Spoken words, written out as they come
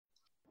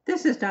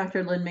This is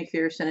Dr. Lynn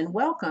McPherson, and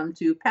welcome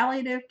to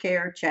Palliative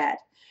Care Chat,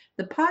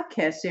 the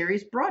podcast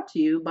series brought to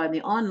you by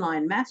the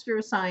online Master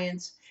of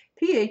Science,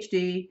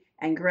 PhD,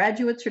 and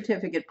Graduate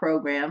Certificate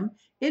program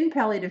in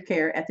Palliative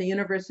Care at the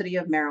University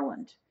of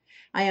Maryland.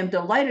 I am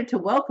delighted to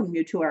welcome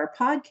you to our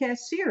podcast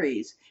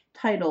series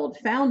titled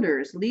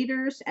Founders,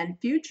 Leaders, and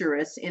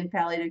Futurists in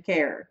Palliative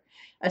Care,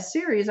 a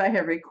series I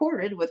have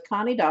recorded with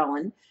Connie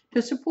Dolan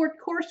to support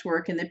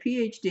coursework in the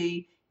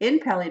PhD in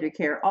palliative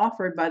care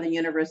offered by the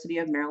University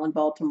of Maryland,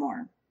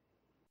 Baltimore.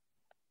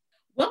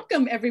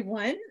 Welcome,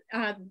 everyone,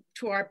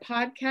 to our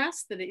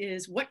podcast that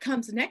is What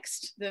Comes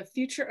Next, the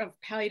Future of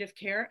Palliative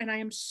Care. And I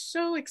am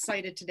so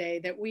excited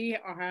today that we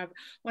have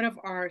one of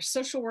our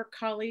social work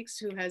colleagues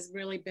who has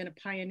really been a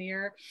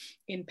pioneer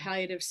in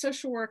palliative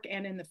social work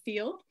and in the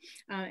field,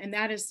 and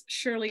that is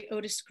Shirley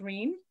Otis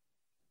Green.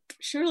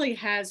 Shirley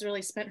has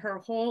really spent her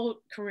whole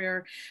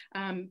career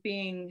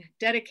being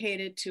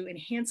dedicated to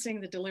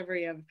enhancing the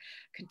delivery of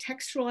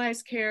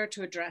contextualized care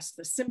to address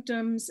the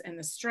symptoms and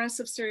the stress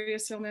of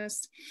serious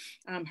illness.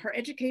 Her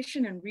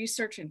education and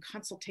research and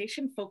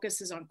consultation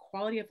focuses on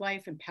quality of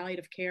life and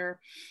palliative care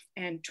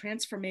and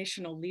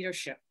transformational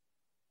leadership.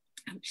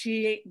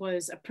 She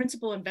was a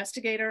principal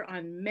investigator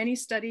on many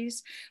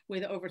studies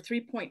with over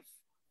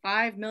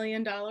 $3.5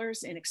 million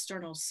in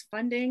external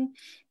funding,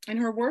 and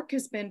her work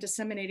has been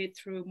disseminated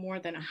through more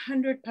than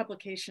 100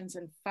 publications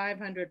and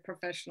 500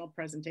 professional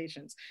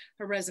presentations.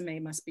 Her resume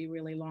must be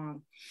really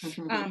long.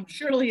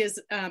 Shirley is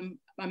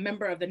a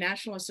member of the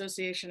National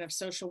Association of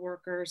Social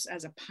Workers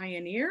as a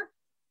pioneer,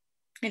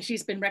 and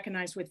she's been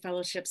recognized with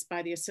fellowships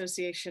by the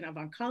Association of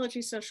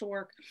Oncology Social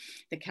Work,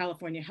 the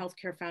California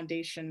Healthcare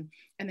Foundation,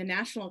 and the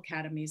National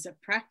Academies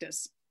of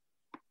Practice.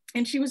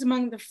 And she was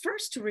among the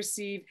first to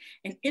receive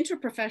an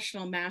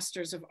interprofessional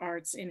Master's of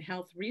Arts in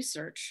Health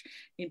Research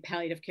in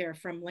Palliative Care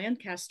from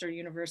Lancaster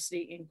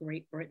University in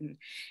Great Britain.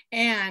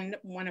 And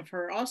one of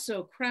her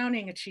also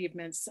crowning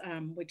achievements,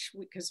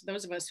 because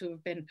those of us who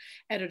have been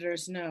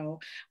editors know,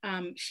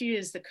 she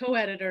is the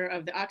co-editor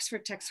of the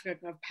Oxford Textbook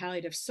of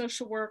Palliative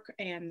Social Work,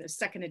 and the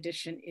second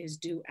edition is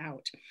due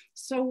out.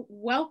 So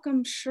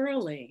welcome,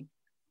 Shirley.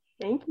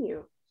 Thank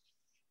you.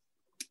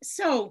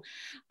 So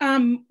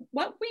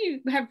what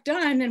we have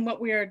done and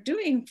what we are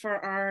doing for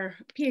our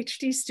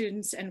PhD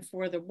students and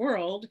for the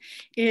world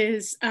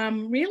is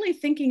really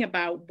thinking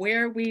about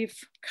where we've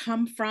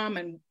come from,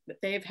 and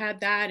they've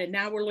had that, and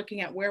now we're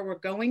looking at where we're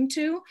going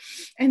to.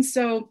 And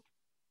so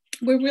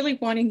we're really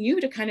wanting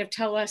you to kind of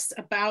tell us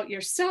about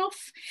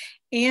yourself,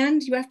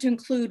 and you have to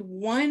include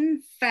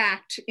one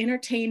fact,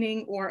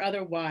 entertaining or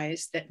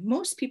otherwise, that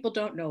most people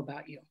don't know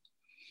about you.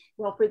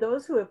 Well, for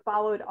those who have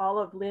followed all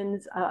of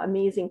Lynn's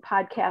amazing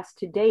podcasts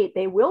to date,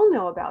 they will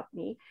know about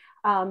me,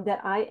 that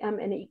I am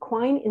an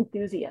equine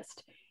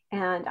enthusiast.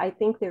 And I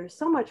think there's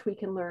so much we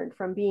can learn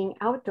from being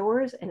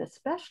outdoors, and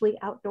especially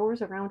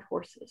outdoors around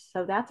horses.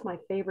 So that's my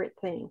favorite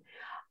thing.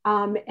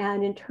 And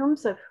in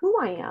terms of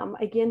who I am,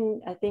 again,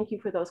 thank you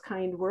for those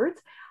kind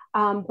words.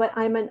 But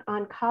I'm an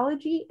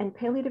oncology and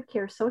palliative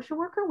care social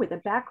worker with a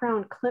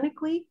background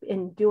clinically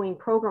in doing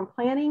program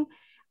planning.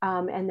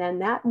 And then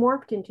that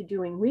morphed into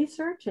doing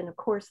research. And of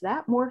course,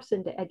 that morphs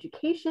into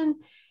education.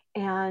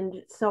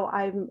 And so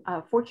I'm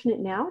fortunate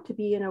now to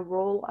be in a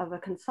role of a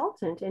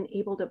consultant and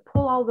able to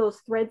pull all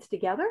those threads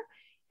together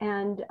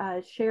and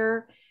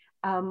share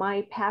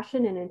my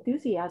passion and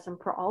enthusiasm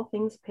for all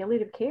things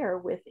palliative care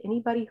with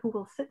anybody who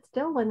will sit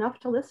still enough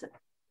to listen.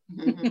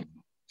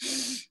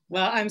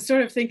 Well, I'm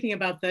sort of thinking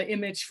about the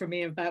image for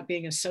me about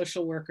being a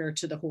social worker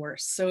to the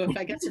horse. So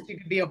if you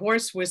could be a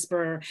horse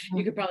whisperer,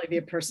 you could probably be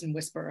a person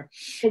whisperer.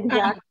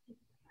 Exactly.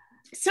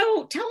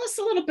 So tell us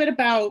a little bit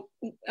about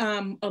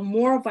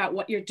more about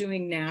what you're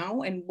doing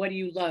now and what do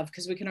you love,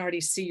 because we can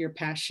already see your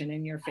passion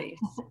in your face.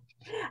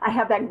 I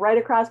have that right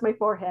across my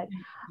forehead.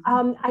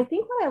 I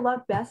think what I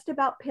love best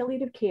about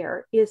palliative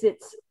care is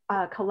its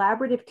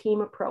collaborative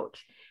team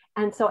approach.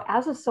 And so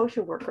as a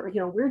social worker,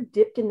 we're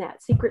dipped in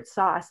that secret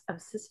sauce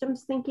of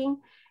systems thinking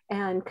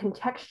and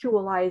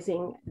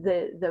contextualizing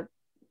the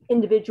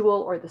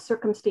individual or the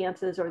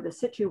circumstances or the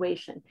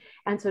situation.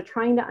 And so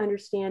trying to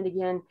understand,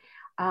 again,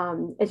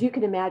 as you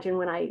can imagine,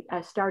 when I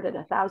started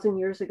 1,000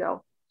 years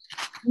ago,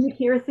 you'd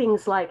hear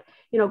things like,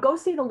 go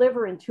see the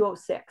liver in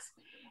 206.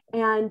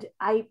 And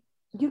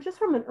you just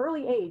from an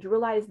early age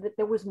realized that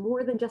there was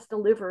more than just a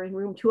liver in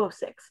room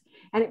 206.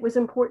 And it was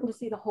important to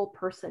see the whole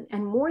person.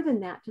 And more than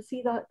that, to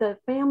see the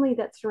family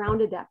that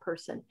surrounded that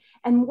person.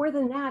 And more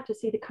than that, to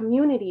see the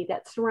community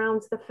that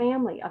surrounds the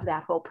family of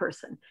that whole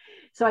person.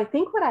 So I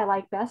think what I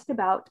like best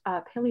about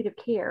palliative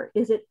care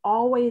is it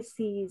always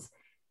sees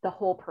the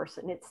whole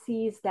person. It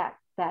sees that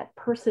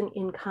person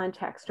in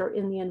context or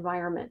in the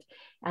environment.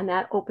 And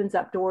that opens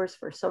up doors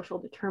for social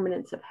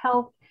determinants of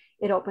health.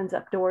 It opens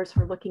up doors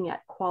for looking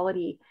at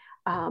quality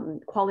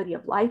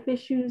of life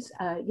issues.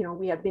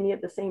 We have many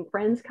of the same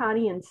friends,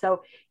 Connie. And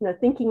so,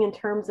 thinking in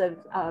terms of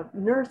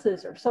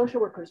nurses or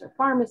social workers or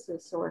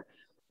pharmacists or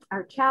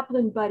our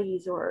chaplain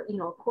buddies, or,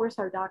 of course,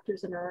 our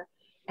doctors and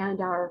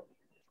our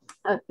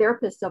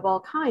therapists of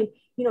all kind,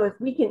 you know, if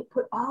we can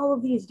put all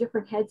of these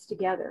different heads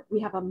together, we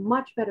have a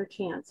much better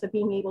chance of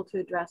being able to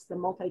address the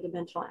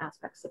multidimensional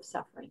aspects of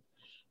suffering.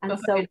 And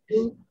so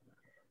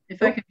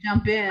if I could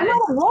jump in. I'm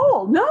on a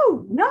roll.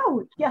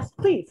 No. Yes,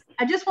 please.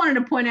 I just wanted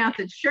to point out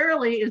that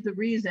Shirley is the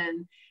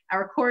reason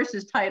our course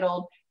is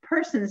titled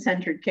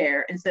Person-Centered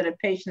Care instead of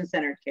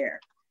Patient-Centered Care,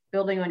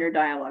 building on your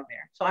dialogue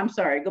there. So I'm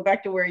sorry, go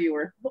back to where you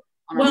were.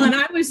 Well, and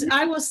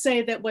I will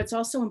say that what's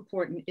also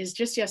important is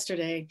just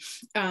yesterday,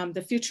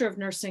 the Future of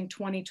Nursing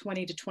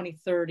 2020 to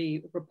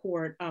 2030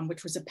 report,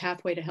 which was a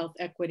pathway to health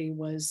equity,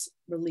 was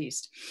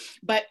released.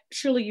 But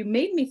Shirley, you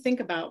made me think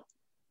about,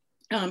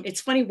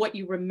 it's funny what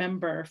you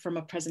remember from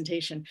a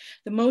presentation.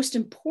 The most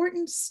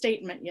important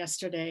statement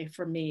yesterday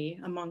for me,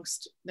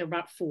 amongst, there were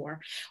about 4,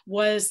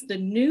 was the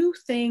new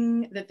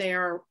thing that they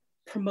are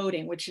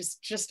promoting, which is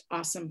just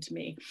awesome to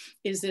me,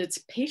 is that it's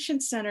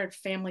patient-centered,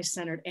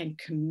 family-centered, and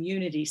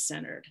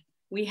community-centered.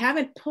 We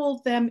haven't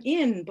pulled them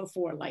in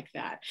before like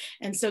that.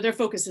 And so their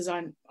focus is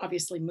on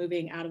obviously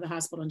moving out of the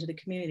hospital into the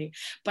community.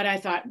 But I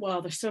thought,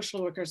 well, the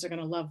social workers are going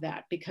to love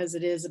that because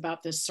it is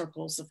about this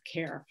circles of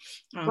care.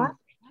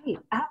 Right,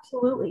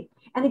 absolutely.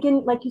 And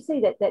again, like you say,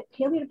 that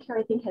palliative care,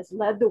 I think, has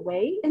led the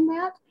way in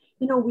that.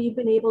 You know, we've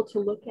been able to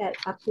look at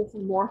a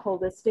person more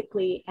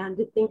holistically and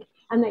to think,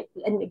 and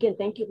again,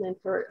 thank you, Lynn,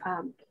 for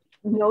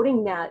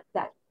noting that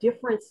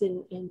difference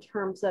in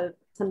terms of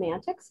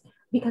semantics,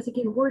 because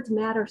again, words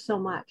matter so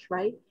much,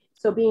 right?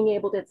 So being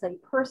able to say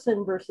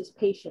person versus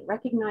patient,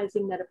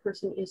 recognizing that a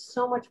person is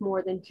so much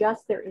more than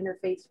just their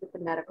interface with the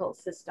medical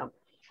system,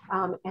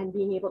 and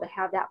being able to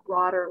have that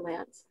broader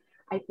lens,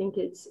 I think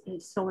is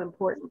so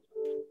important.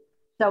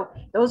 So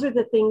those are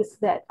the things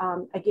that,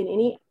 again,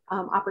 any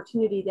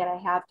opportunity that I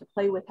have to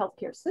play with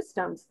healthcare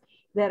systems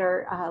that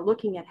are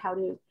looking at how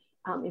to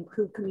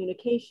improve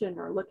communication,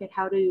 or look at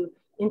how to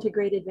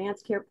integrate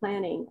advanced care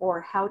planning,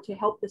 or how to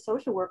help the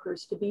social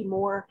workers to be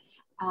more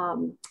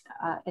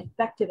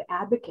effective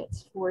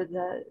advocates for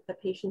the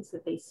patients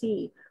that they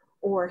see,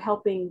 or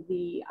helping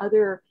the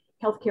other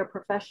healthcare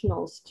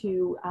professionals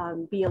to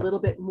be a little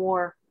bit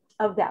more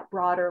of that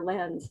broader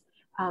lens.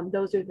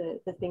 Those are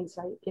the things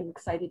I am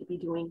excited to be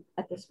doing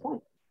at this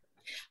point.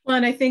 Well,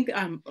 and I think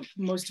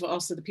most of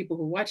also the people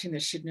who are watching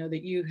this should know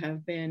that you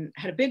have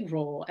had a big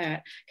role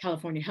at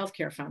California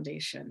Healthcare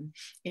Foundation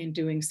in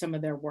doing some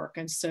of their work.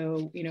 And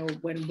so, you know,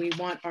 when we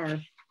want our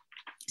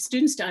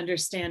students to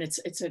understand,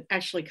 it's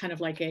actually kind of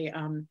like a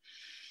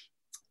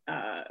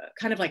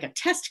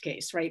test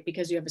case, right?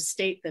 Because you have a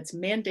state that's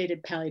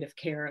mandated palliative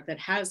care that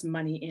has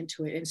money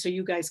into it. And so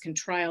you guys can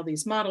trial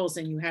these models,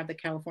 and you have the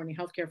California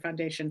Healthcare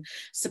Foundation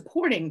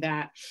supporting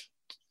that.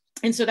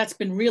 And so that's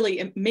been really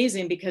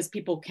amazing because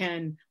people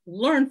can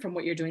learn from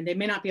what you're doing. They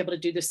may not be able to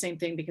do the same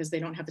thing because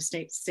they don't have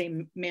the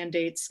same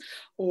mandates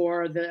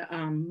or the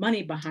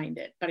money behind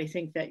it. But I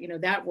think that, you know,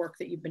 that work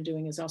that you've been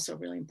doing is also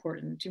really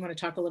important. Do you want to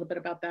talk a little bit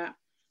about that?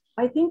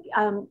 I think,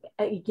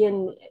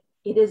 again,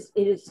 it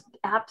is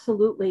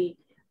absolutely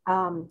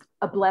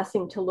a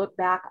blessing to look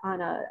back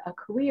on a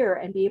career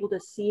and be able to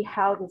see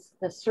how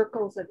the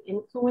circles of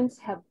influence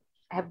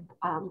have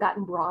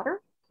gotten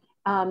broader.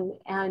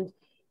 And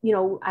you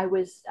know, I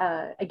was,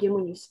 again,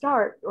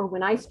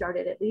 when I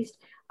started at least,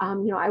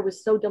 you know, I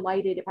was so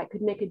delighted if I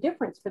could make a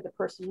difference for the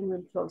person in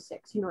room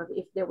 206, you know,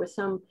 if there was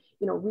some,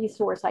 you know,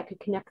 resource I could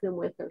connect them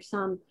with, or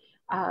some,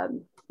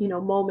 you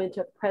know, moment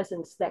of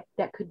presence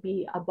that could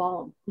be a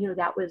balm, you know,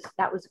 that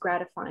was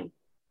gratifying.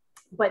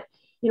 But,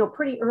 you know,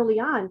 pretty early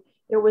on,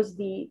 there was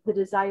the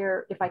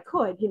desire, if I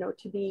could, you know,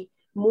 to be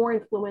more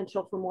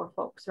influential for more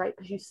folks, right?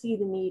 Because you see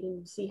the need and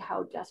you see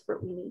how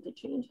desperate we need to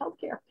change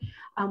healthcare,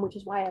 which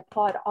is why I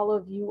applaud all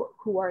of you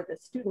who are the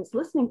students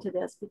listening to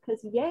this,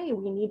 because yay,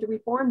 we need to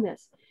reform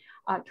this,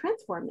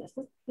 transform this,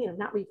 you know,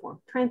 not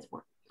reform,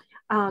 transform.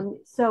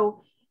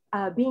 So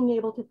being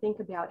able to think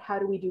about how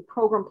do we do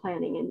program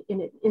planning in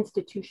an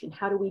institution,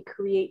 how do we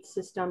create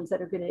systems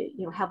that are going to,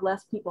 you know, have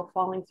less people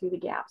falling through the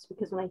gaps?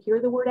 Because when I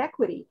hear the word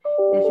equity,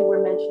 as you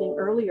were mentioning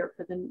earlier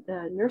for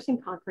the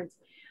nursing conference,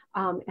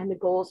 and the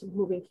goals of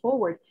moving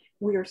forward,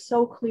 we are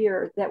so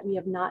clear that we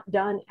have not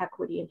done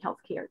equity in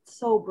healthcare. It's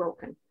so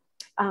broken.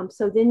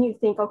 So then you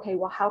think, okay,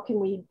 well, how can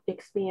we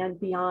expand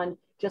beyond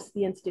just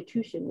the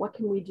institution? What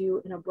can we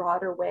do in a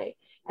broader way?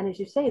 And as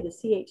you say, the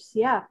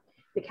CHCF,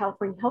 the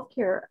California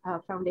Healthcare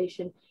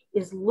Foundation,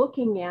 is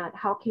looking at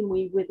how can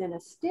we within a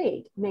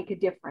state make a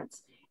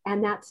difference.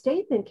 And that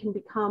state then can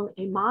become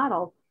a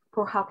model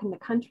for how can the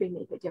country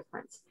make a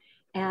difference.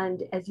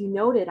 And as you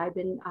noted, I've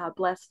been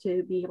blessed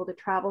to be able to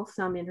travel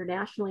some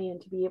internationally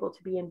and to be able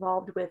to be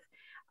involved with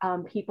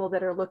people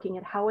that are looking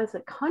at how as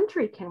a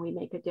country can we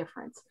make a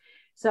difference.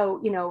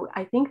 So, you know,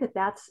 I think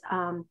that's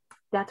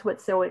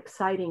what's so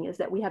exciting, is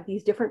that we have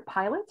these different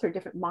pilots or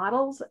different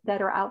models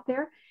that are out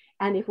there.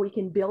 And if we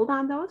can build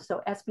on those,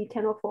 so SB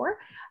 1004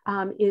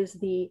 is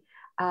the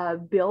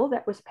bill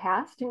that was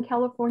passed in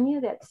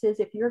California that says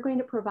if you're going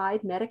to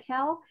provide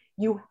Medi-Cal,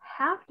 you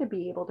have to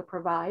be able to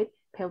provide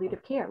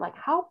palliative care. Like,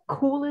 how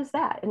cool is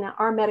that? And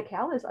our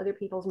Medi-Cal is other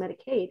people's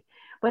Medicaid,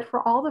 but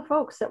for all the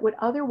folks that would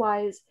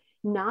otherwise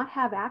not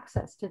have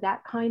access to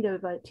that kind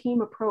of a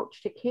team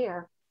approach to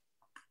care,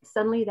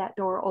 suddenly that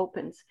door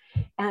opens.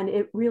 And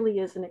it really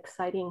is an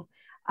exciting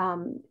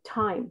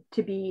time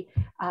to be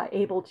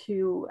able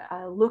to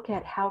look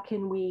at how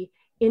can we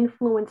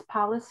influence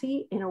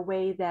policy in a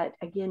way that,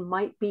 again,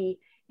 might be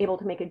able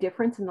to make a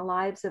difference in the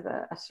lives of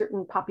a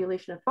certain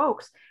population of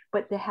folks,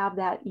 but to have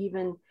that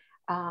even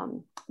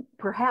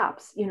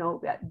perhaps,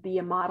 be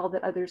a model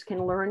that others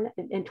can learn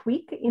and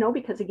tweak,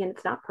 because again,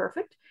 it's not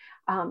perfect,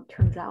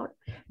 turns out,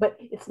 but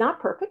it's not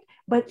perfect,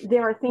 but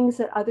there are things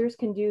that others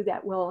can do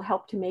that will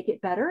help to make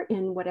it better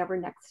in whatever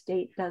next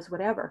state does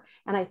whatever.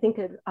 And I think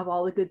of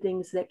all the good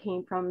things that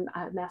came from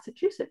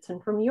Massachusetts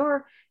and from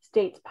your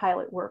state's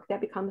pilot work,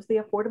 that becomes the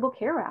Affordable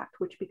Care Act,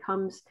 which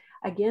becomes,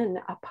 again,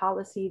 a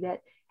policy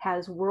that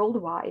has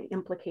worldwide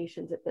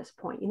implications at this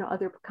point.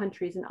 Other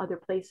countries and other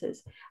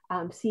places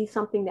see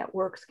something that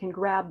works, can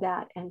grab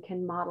that and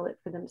can model it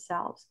for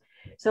themselves.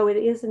 So it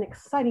is an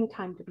exciting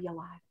time to be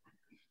alive.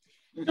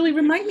 Really,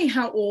 remind me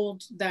how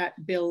old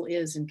that bill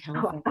is in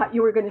California. Oh, I thought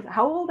you were going to,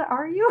 how old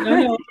are you?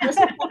 No,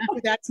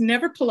 that's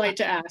never polite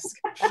to ask.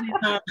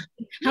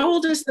 How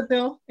old is the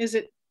bill? Is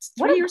it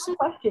 3 years old?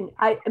 Question.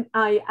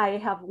 I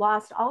have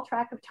lost all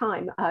track of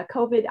time.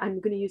 COVID, I'm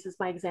going to use as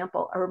my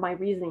example or my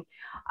reasoning,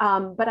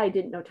 but I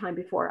didn't know time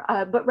before.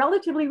 But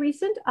relatively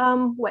recent,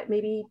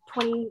 maybe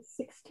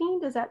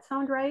 2016? Does that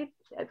sound right?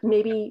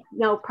 Maybe,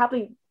 no,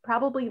 probably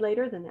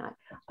later than that.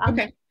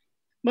 Okay.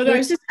 Well, I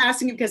was just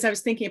asking because I was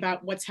thinking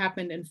about what's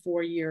happened in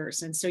 4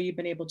 years. And so you've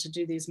been able to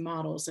do these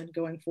models and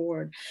going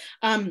forward.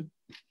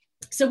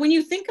 So when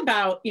you think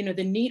about,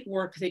 the neat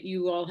work that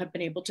you all have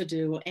been able to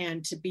do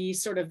and to be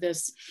sort of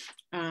this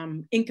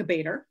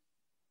incubator,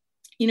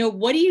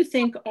 what do you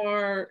think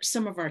are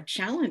some of our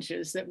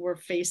challenges that we're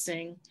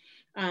facing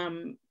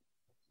in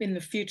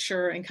the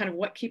future, and kind of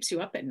what keeps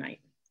you up at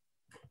night?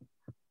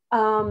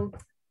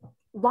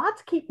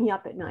 Lots keep me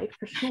up at night,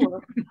 for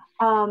sure.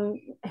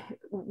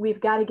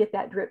 We've got to get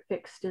that drip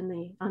fixed on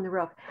the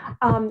roof.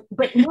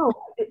 But no,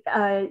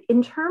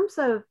 in terms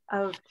of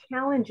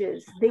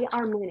challenges, they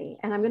are many.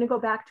 And I'm going to go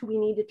back to, we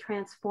need to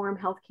transform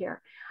healthcare.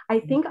 I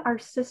think our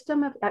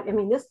system of,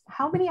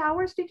 how many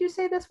hours did you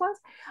say this was?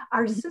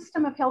 Our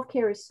system of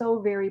healthcare is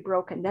so very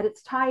broken that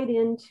it's tied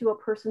into a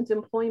person's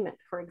employment,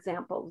 for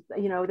example,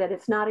 that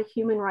it's not a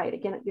human right.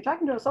 Again, you're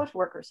talking to a social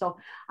worker. So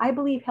I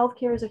believe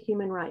healthcare is a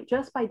human right.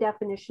 Just by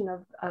definition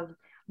of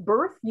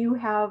birth, you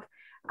have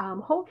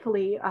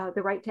hopefully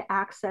the right to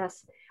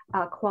access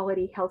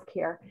quality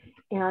healthcare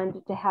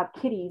and to have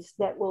kitties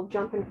that will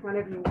jump in front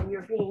of you when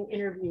you're being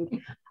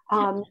interviewed.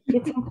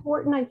 It's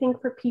important, I think,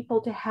 for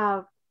people to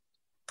have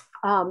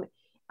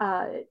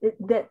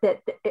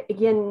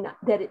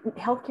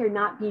healthcare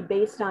not be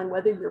based on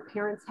whether your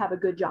parents have a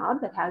good job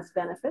that has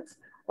benefits,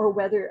 or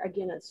whether,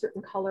 again, a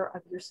certain color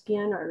of your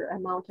skin or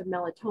amount of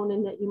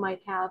melatonin that you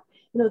might have.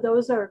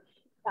 Those are,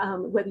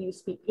 whether you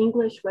speak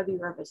English, whether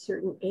you're of a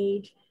certain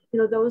age,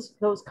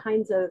 those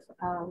kinds of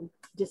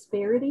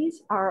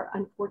disparities are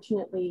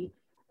unfortunately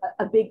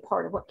a big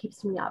part of what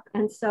keeps me up.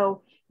 And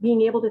so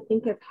being able to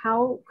think of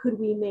how could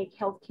we make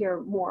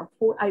healthcare more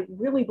affordable. I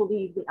really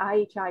believe the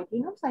IHI,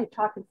 I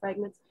talk in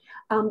fragments,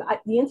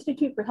 the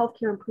Institute for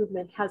Healthcare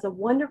Improvement has a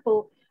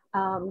wonderful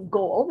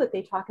goal that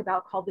they talk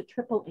about called the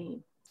triple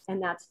aim.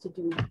 And that's to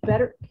do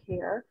better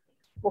care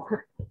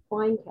for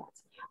flying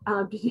cats,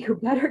 to do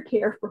better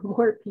care for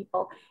more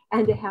people,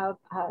 and to have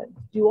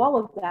do all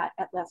of that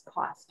at less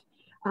cost.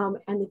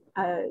 And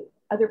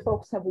other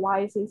folks have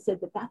wisely said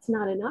that that's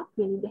not enough.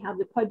 We need to have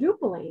the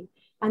quadruple aim,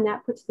 and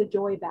that puts the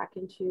joy back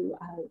into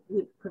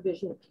the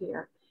provision of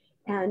care.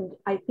 And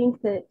I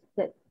think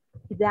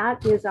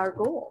that is our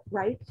goal,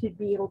 right? To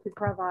be able to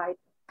provide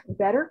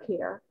better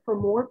care for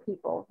more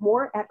people,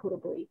 more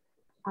equitably,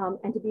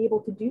 and to be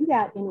able to do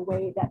that in a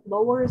way that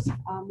lowers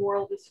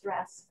moral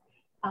distress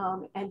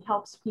and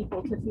helps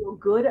people to feel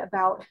good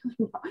about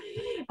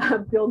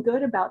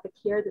the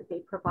care that they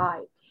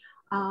provide.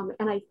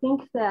 And I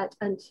think that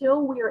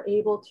until we are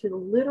able to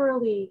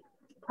literally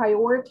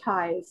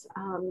prioritize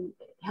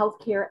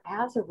healthcare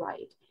as a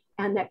right,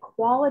 and that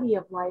quality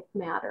of life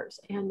matters,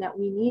 and that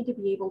we need to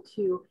be able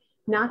to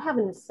not have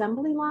an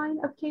assembly line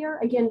of care.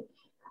 Again,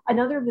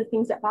 another of the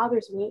things that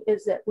bothers me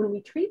is that when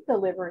we treat the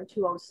liver in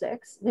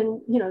 206,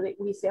 then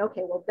we say,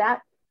 okay, well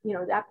that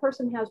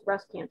person has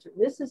breast cancer.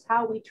 This is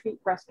how we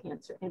treat breast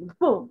cancer, and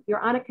boom, you're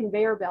on a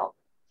conveyor belt,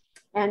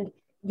 and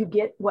you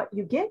get what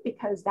you get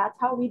because that's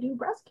how we do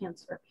breast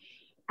cancer.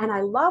 And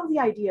I love the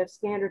idea of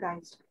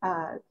standardized.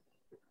 I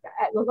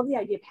love the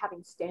idea of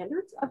having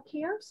standards of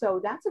care, so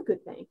that's a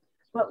good thing.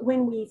 But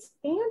when we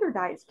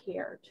standardize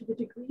care to the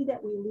degree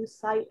that we lose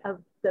sight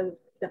of the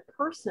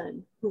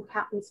person who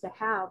happens to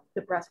have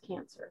the breast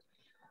cancer,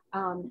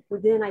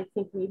 then I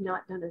think we've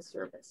not done a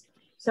service.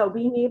 So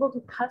being able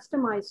to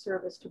customize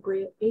service, to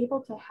be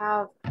able to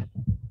have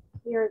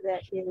care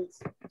that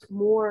is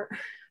more,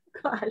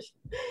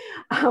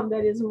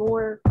 that is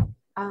more,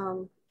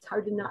 it's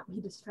hard to not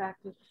be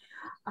distracted,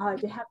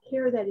 to have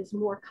care that is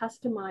more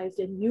customized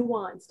and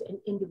nuanced and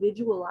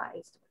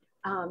individualized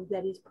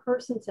that is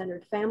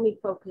person-centered,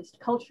 family-focused,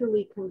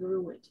 culturally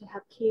congruent, to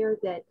have care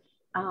that,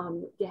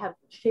 to have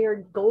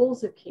shared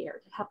goals of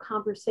care, to have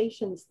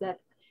conversations that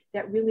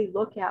really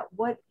look at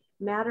what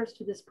matters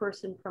to this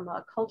person from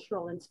a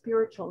cultural and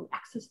spiritual and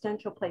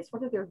existential place.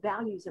 What are their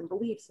values and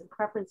beliefs and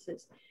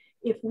preferences?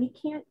 If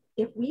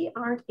we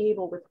aren't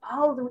able, with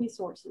all the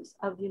resources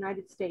of the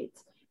United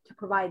States, to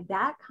provide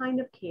that kind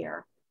of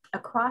care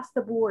across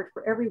the board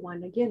for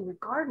everyone, again,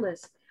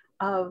 regardless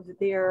of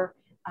their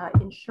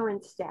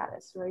insurance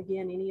status, or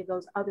again, any of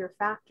those other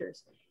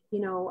factors,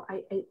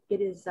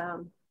 it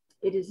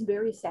is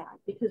very sad,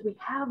 because we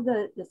have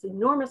this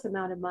enormous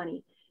amount of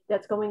money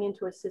that's going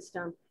into a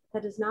system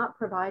that is not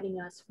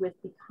providing us with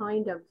the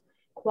kind of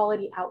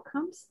quality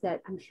outcomes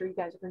that I'm sure you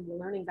guys are going to be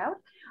learning about.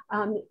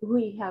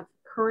 We have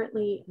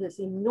currently this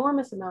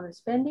enormous amount of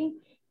spending,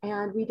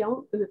 and we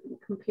don't,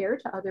 compare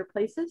to other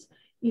places,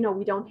 we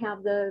don't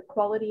have the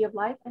quality of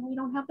life, and we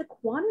don't have the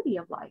quantity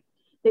of life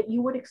that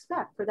you would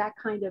expect for that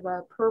kind of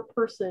a per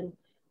person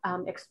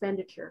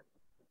expenditure.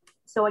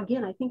 So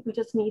again, I think we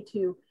just need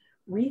to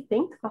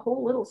rethink the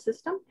whole little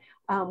system.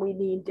 We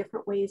need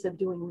different ways of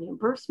doing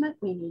reimbursement.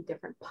 We need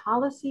different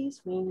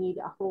policies. We need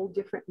a whole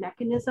different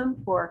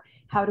mechanism for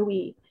how do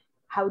we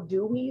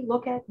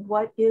look at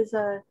what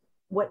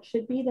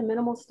should be the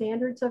minimal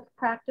standards of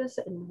practice,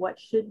 and what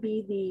should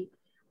be the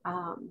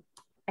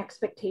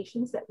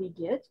expectations that we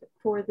get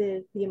for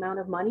the amount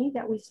of money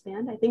that we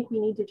spend. I think we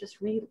need to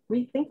just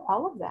rethink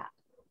all of that.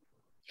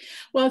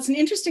 Well, it's an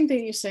interesting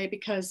thing you say,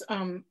 because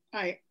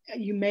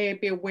you may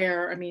be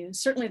aware,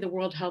 certainly the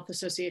World Health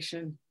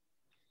Association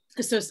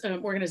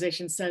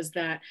organization says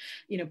that,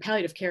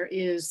 palliative care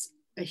is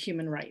a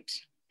human right,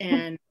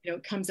 and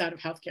it comes out of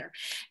healthcare.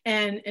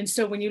 And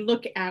so when you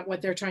look at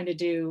what they're trying to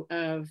do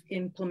of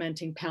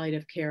implementing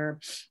palliative care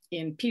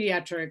in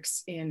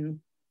pediatrics,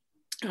 in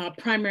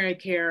primary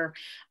care,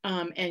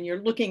 and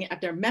you're looking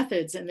at their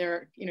methods, and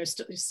they're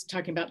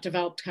talking about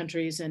developed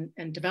countries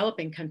and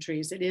developing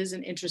countries, it is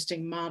an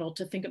interesting model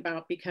to think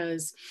about,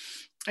 because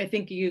I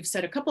think you've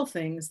said a couple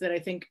things that I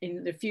think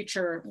in the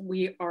future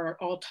we are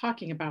all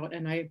talking about.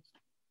 And I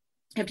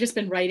have just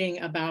been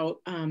writing about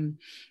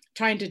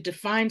trying to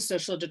define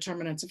social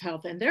determinants of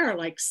health, and there are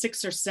like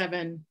 6 or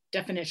 7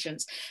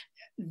 definitions.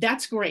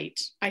 That's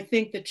great. I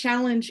think the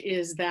challenge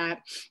is that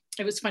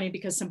it was funny,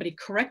 because somebody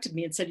corrected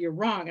me and said, you're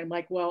wrong. And I'm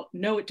like, well,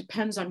 no, it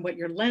depends on what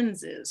your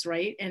lens is,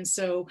 right? And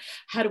so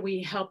how do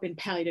we help in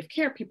palliative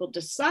care people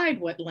decide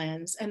what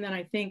lens? And then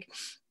I think,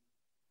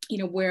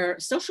 where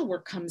social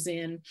work comes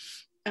in,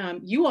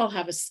 you all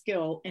have a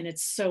skill and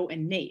it's so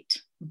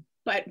innate.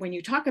 But when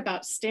you talk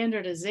about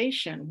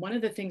standardization, one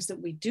of the things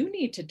that we do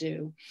need to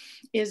do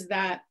is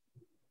that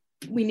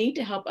we need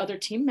to help other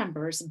team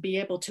members be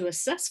able to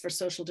assess for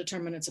social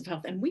determinants of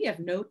health. And we have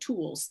no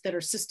tools that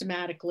are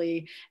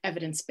systematically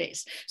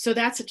evidence-based. So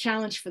that's a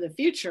challenge for the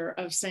future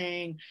of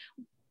saying,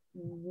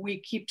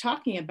 we keep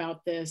talking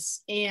about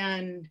this,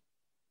 and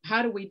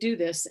how do we do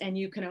this? And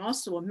you can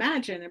also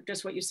imagine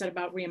just what you said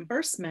about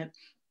reimbursement.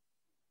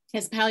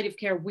 As palliative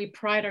care, we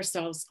pride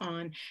ourselves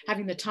on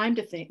having the time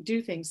to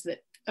do things that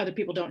other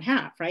people don't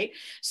have, right?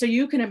 So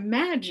you can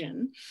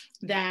imagine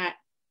that,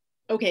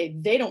 okay,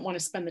 they don't want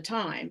to spend the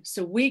time,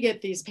 so we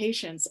get these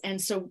patients, and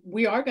so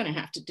we are going to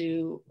have to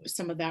do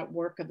some of that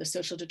work of the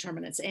social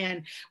determinants.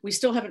 And we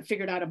still haven't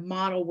figured out a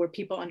model where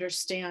people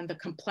understand the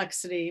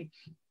complexity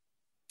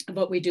of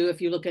what we do, if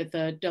you look at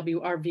the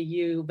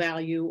WRVU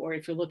value, or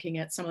if you're looking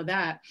at some of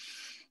that.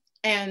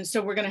 And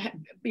so we're going to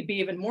be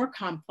even more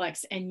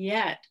complex. And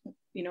yet,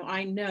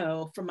 I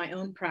know from my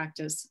own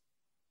practice,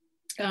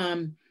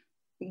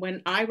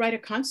 when I write a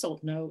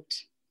consult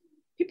note,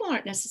 people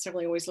aren't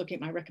necessarily always looking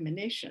at my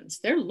recommendations.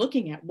 They're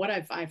looking at what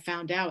I've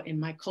found out in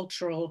my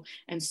cultural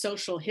and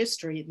social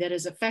history that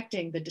is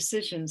affecting the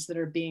decisions that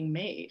are being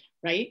made,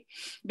 right?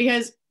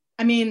 Because,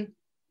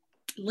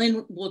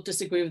 Lynn will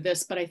disagree with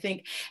this, but I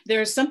think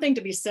there's something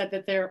to be said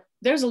that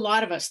there's a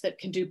lot of us that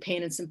can do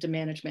pain and symptom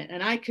management.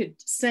 And I could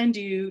send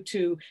you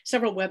to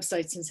several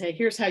websites and say,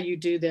 here's how you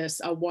do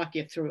this. I'll walk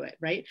you through it,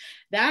 right?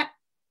 That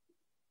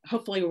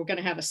hopefully we're going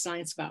to have a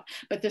science about.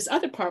 But this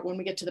other part, when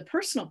we get to the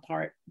personal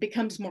part,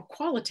 becomes more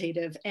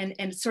qualitative, and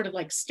it's sort of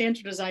like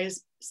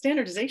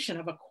standardization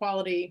of a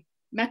quality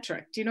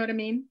metric. Do you know what I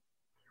mean?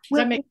 Does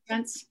that make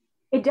sense?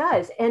 It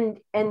does. And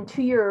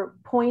to your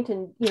point,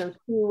 and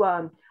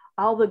to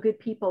all the good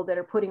people that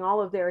are putting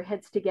all of their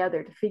heads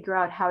together to figure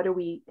out how do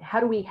we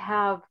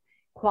have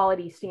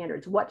quality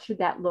standards? What should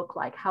that look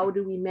like? How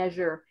do we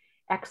measure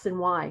X and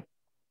Y?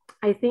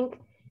 I think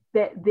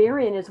that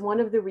therein is one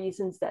of the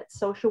reasons that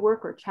social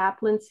work or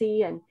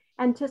chaplaincy, and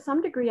to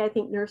some degree, I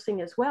think nursing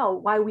as well,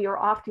 why we are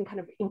often kind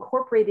of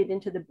incorporated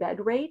into the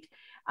bed rate,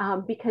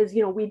 because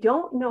we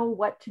don't know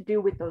what to do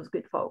with those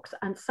good folks.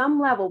 On some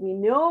level, we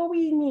know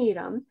we need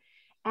them,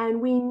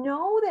 and we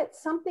know that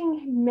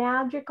something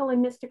magical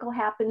and mystical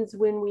happens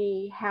when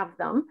we have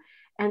them,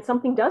 and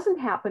something doesn't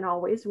happen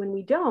always when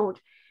we don't.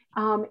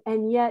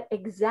 And yet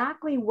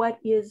exactly what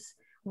is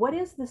what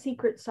is the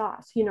secret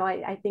sauce? You know,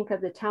 I think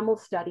of the Tamil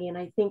study, and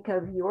I think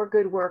of your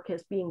good work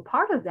as being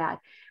part of that.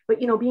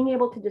 But, you know, being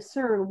able to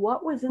discern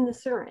what was in the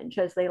syringe,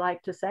 as they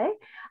like to say,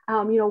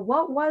 you know,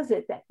 what was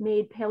it that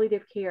made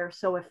palliative care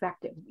so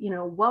effective? You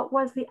know, what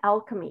was the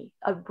alchemy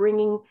of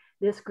bringing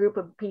this group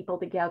of people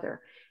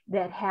together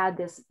that had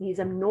these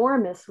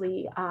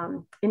enormously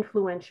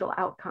influential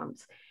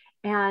outcomes?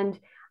 And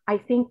I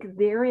think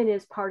therein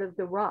is part of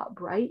the rub,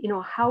 right? You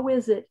know, how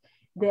is it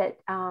that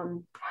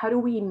how do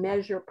we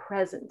measure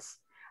presence?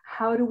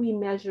 How do we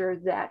measure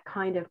that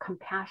kind of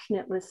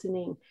compassionate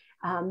listening,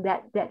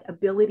 that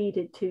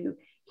ability to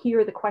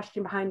hear the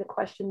question behind the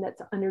question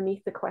that's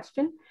underneath the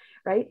question,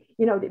 right?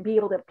 You know, to be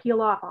able to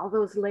peel off all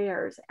those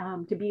layers,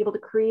 to be able to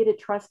create a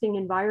trusting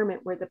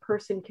environment where the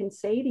person can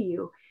say to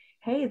you,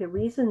 hey, the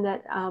reason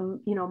that,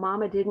 you know,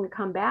 mama didn't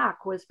come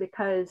back was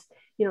because,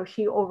 you know,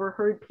 she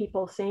overheard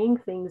people saying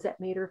things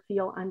that made her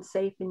feel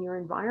unsafe in your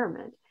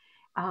environment.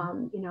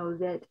 You know,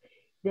 that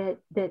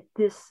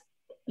this,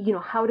 you know,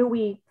 how do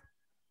we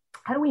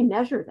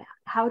measure that?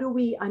 How do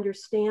we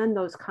understand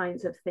those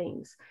kinds of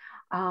things?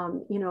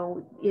 You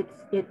know,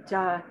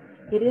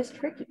 it is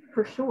tricky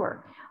for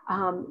sure.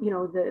 You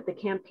know, the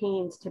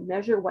campaigns to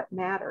measure what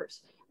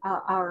matters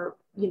are,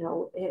 you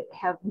know,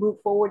 have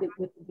moved forward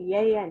with the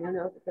VA. And I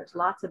know that there's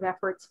lots of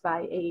efforts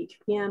by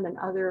AHPM and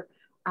other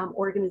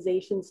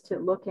organizations to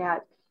look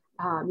at,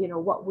 you know,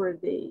 what was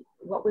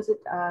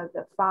it,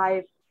 the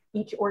 5,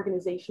 each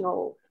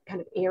organizational kind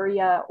of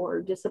area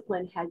or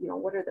discipline had, you know,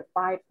 what are the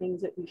 5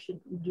 things that we should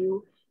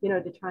do, you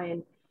know, to try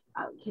and,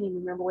 can't even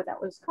remember what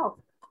that was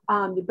called.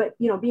 But,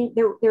 you know,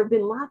 there have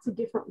been lots of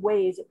different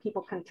ways that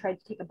people kind of tried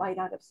to take a bite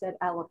out of said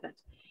elephant.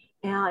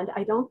 And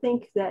I don't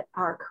think that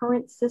our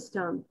current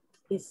system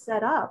is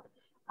set up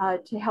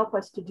to help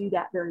us to do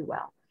that very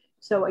well.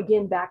 So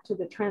again, back to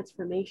the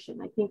transformation,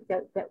 I think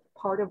that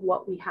part of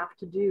what we have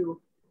to do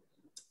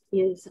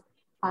is,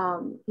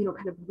 you know,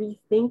 kind of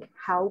rethink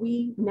how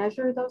we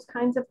measure those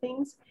kinds of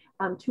things.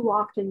 Too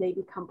often they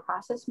become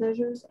process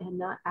measures and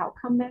not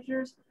outcome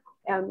measures.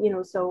 You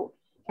know, so,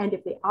 and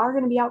if they are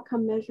going to be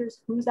outcome measures,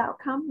 whose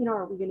outcome? You know,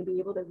 are we going to be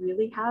able to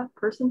really have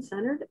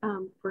person-centered,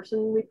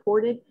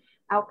 person-reported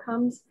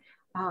outcomes?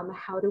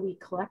 How do we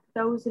collect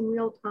those in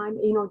real time?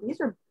 You know,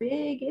 these are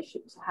big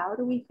issues. How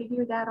do we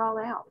figure that all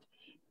out?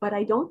 But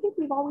I don't think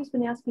we've always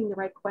been asking the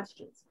right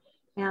questions.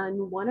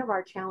 And one of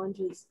our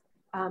challenges,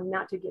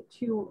 not to get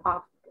too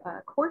off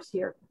course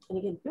here, and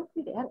again, feel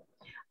free to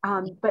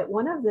edit, but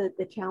one of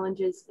the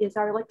challenges is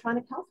our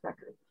electronic health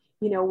record.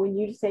 You know, when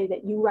you say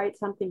that you write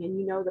something and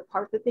you know the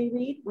part that they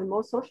read, when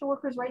most social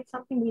workers write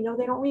something, we know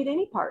they don't read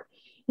any part,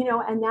 you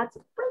know, and that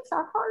breaks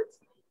our hearts.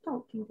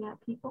 Don't do that,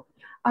 people.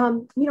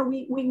 You know,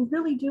 we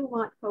really do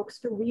want folks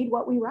to read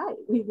what we write.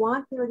 We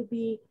want there to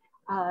be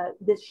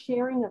this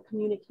sharing of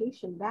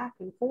communication back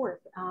and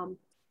forth.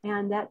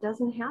 And that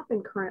doesn't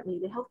happen currently.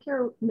 The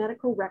healthcare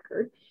medical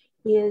record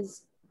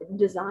is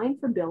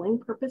designed for billing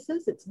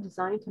purposes. It's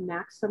designed to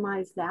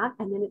maximize that.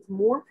 And then it's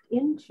morphed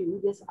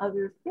into this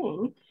other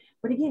thing.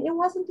 But again, it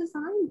wasn't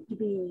designed to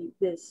be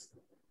this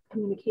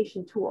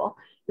communication tool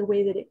the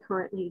way that it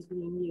currently is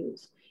being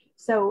used.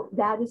 So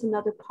that is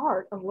another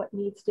part of what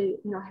needs to, you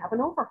know, have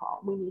an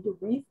overhaul. We need to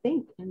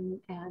rethink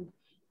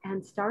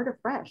and start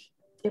afresh.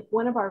 If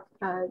one of our,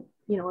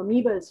 you know,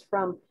 amoebas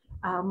from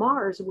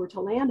Mars were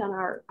to land on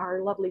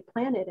our lovely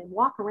planet and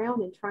walk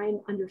around and try and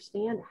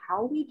understand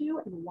how we do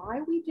and why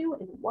we do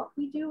and what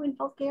we do in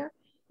healthcare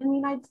in the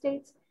United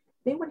States,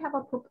 they would have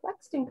a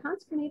perplexed and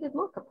consternated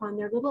look upon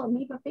their little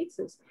amoeba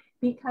faces,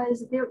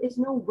 because there is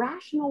no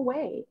rational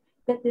way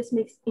that this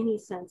makes any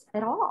sense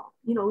at all.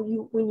 You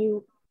know, when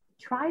you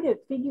try to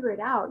figure it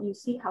out, you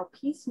see how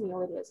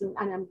piecemeal it is. And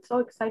I'm so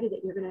excited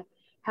that you're going to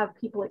have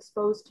people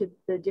exposed to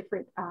the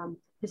different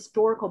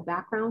historical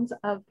backgrounds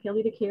of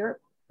palliative care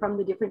from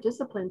the different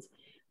disciplines.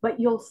 But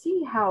you'll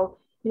see how,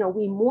 you know,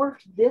 we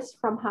morphed this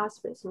from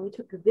hospice, and we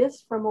took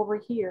this from over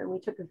here, and we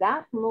took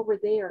that from over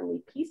there, and we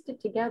pieced it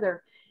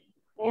together.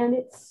 And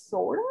it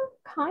sort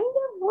of kind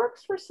of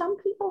works for some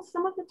people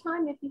some of the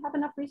time if you have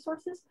enough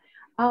resources.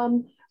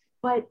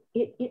 But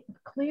it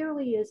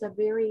clearly is a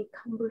very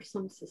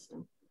cumbersome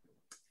system.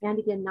 And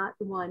again, not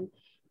one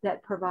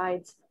that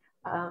provides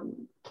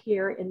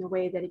care in the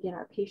way that, again,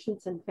 our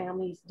patients and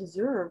families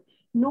deserve,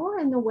 nor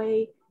in the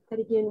way that,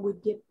 again,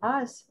 would give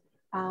us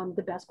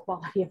the best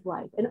quality of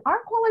life. And our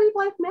quality of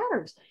life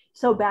matters.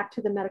 So back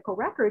to the medical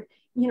record,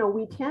 you know,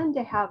 we tend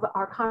to have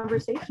our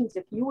conversations.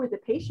 If you were the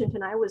patient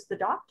and I was the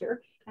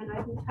doctor, and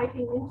I've been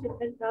typing into,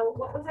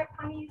 what was that,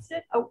 Connie, you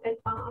said? Oh, and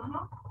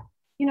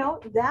you know,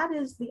 that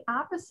is the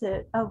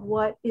opposite of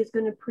what is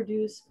going to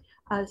produce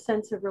a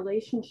sense of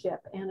relationship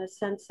and a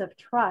sense of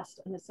trust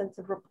and a sense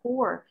of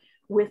rapport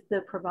with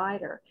the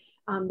provider.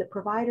 The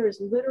provider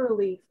is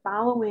literally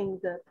following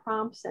the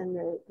prompts and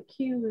the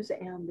cues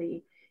and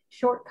the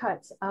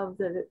shortcuts of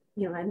the,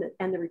 you know,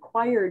 and the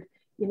required,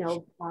 you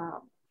know,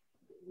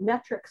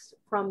 metrics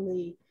from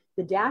the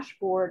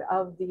dashboard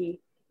of the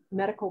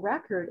medical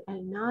record,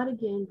 and not,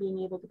 again, being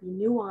able to be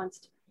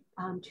nuanced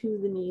to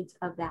the needs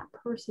of that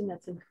person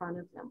that's in front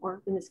of them,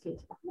 or in this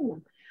case, behind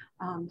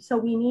them. So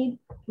we need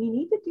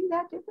to do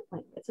that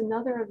differently. It's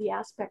another of the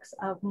aspects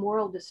of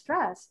moral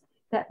distress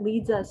that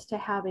leads us to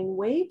having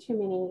way too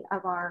many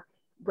of our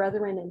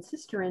brethren and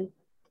sisterin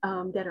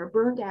that are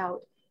burned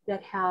out,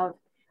 that have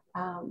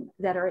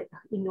that are at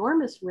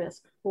enormous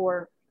risk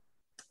for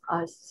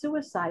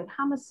suicide,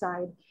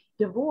 homicide,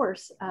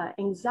 divorce,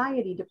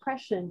 anxiety,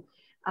 depression,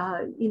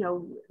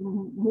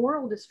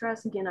 moral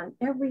distress, again, on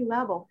every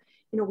level.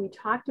 We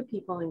talked to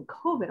people in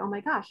COVID, oh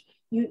my gosh,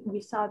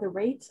 we saw the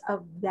rates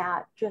of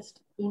that just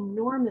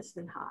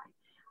enormously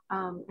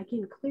high.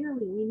 Again,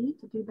 clearly we need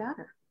to do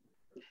better.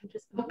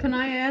 Well, can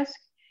I ask,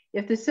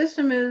 if the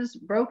system is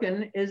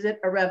broken, is it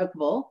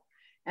irrevocable?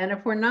 And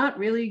if we're not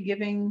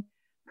really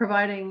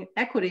providing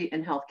equity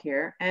in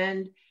healthcare,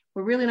 and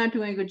we're really not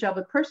doing a good job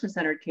of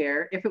person-centered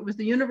care, if it was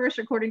the universe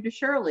according to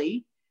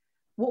Shirley,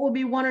 what would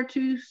be one or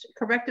two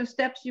corrective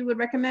steps you would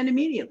recommend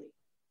immediately?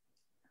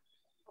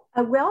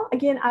 Well,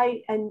 again,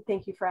 and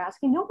thank you for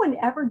asking. No one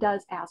ever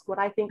does ask what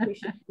I think we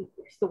should do to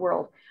fix the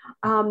world.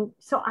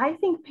 So I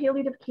think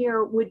palliative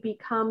care would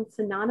become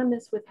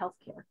synonymous with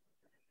healthcare.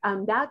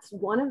 That's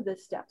one of the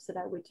steps that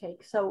I would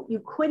take. So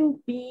you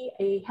couldn't be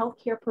a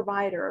healthcare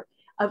provider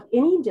of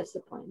any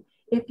discipline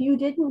if you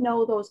didn't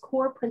know those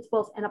core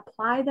principles and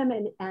apply them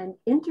and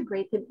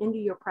integrate them into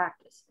your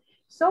practice.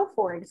 So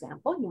for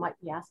example, you might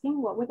be asking,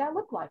 what would that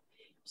look like?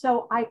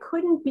 So I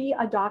couldn't be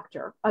a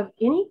doctor of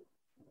any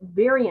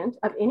variant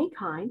of any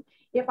kind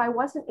if I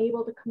wasn't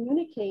able to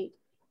communicate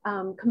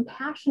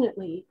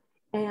compassionately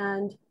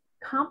and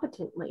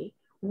competently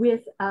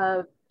with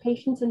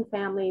patients and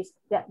families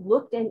that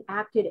looked and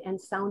acted and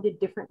sounded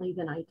differently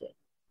than I did.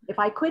 If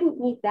I couldn't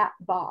meet that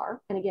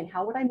bar, and again,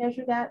 how would I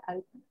measure that?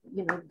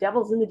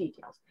 Devil's in the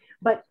details.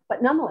 But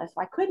nonetheless, if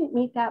I couldn't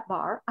meet that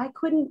bar, I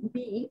couldn't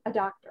be a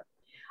doctor.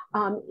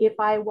 If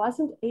I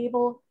wasn't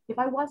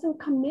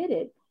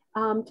committed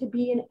to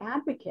be an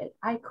advocate,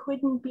 I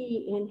couldn't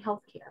be in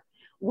healthcare.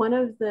 One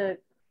of the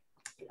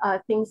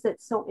things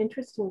that's so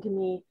interesting to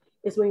me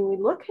is when we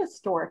look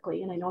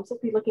historically, and I know I'm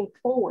supposed to be looking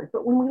forward,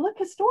 but when we look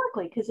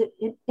historically, because it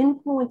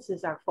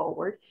influences our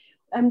forward,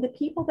 the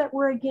people that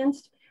were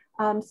against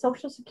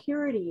Social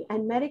Security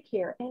and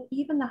Medicare and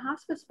even the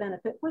hospice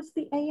benefit was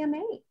the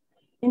AMA,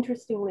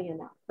 interestingly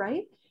enough,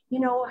 right?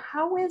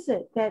 How is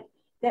it that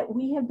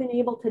we have been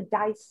able to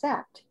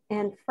dissect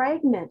and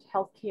fragment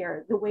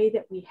healthcare the way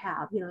that we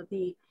have,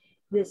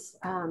 this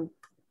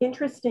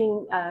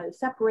interesting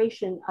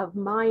separation of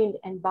mind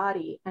and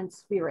body and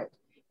spirit,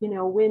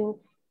 again,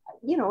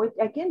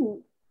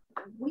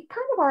 we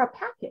kind of are a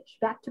package.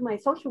 Back to my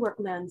social work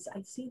lens,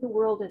 I see the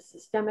world as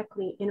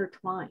systemically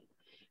intertwined.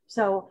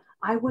 So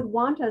I would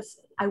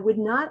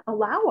not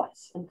allow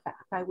us, in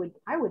fact, I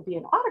would be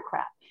an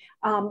autocrat,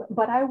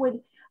 but I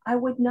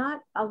would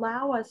not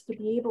allow us to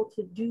be able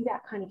to do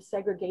that kind of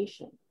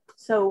segregation.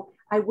 So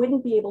I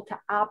wouldn't be able to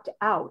opt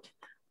out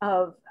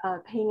of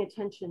paying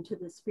attention to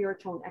the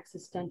spiritual and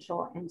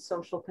existential and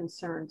social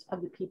concerns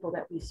of the people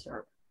that we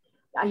serve.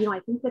 I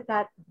think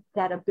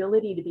that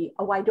ability to be,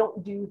 I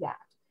don't do that.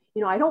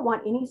 I don't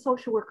want any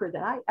social worker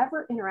that I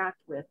ever interact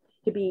with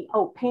to be,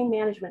 pain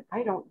management,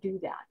 I don't do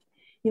that.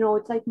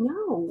 It's like,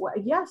 no,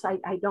 yes, I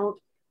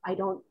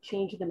don't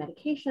change the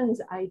medications.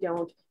 I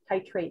don't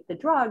titrate the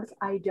drugs.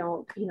 I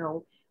don't,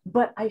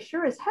 but I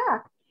sure as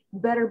heck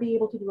better be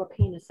able to do a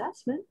pain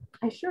assessment.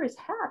 I sure as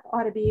heck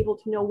ought to be able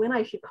to know when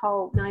I should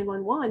call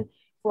 911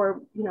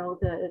 for,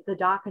 the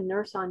doc and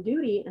nurse on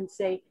duty and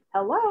say,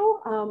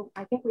 hello,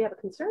 I think we have a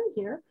concern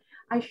here.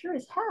 I sure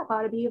as heck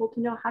ought to be able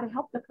to know how to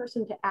help the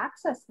person to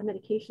access the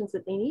medications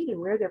that they need and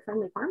where their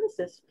friendly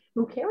pharmacist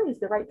who carries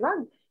the right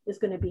drug is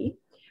going to be.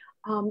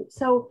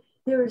 So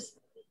there's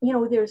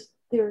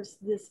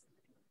this,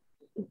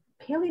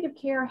 palliative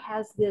care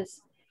has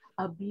this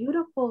a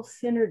beautiful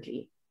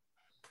synergy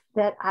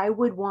that I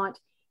would want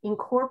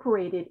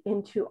incorporated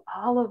into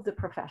all of the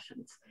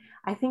professions.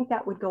 I think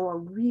that would go a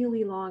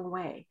really long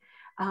way.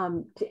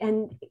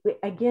 And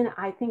again,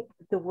 I think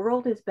the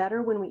world is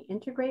better when we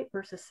integrate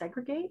versus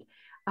segregate.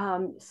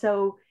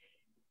 So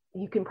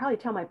you can probably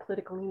tell my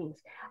political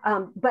leanings.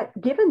 But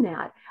given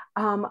that,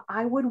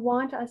 I would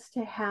want us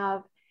to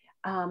have,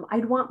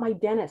 I'd want my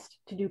dentist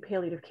to do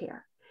palliative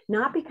care.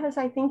 Not because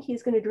I think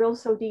he's going to drill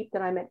so deep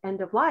that I'm at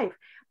end of life,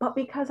 but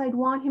because I'd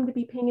want him to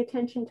be paying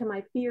attention to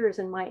my fears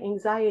and my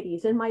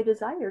anxieties and my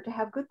desire to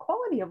have good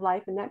quality of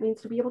life. And that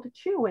means to be able to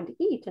chew and to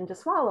eat and to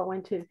swallow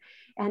and to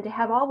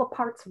have all the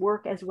parts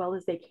work as well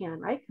as they can,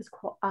 right?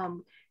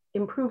 Because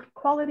improved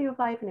quality of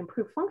life and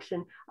improved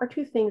function are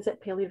two things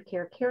that palliative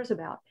care cares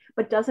about.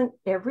 But doesn't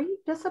every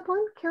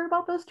discipline care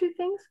about those two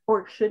things?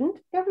 Or shouldn't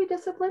every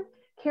discipline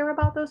care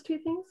about those two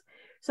things?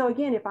 So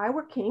again, if I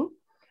were king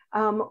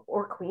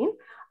or queen,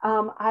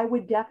 I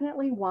would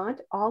definitely want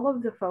all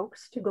of the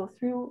folks to go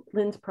through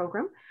Lynn's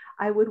program.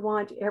 I would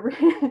want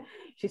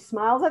she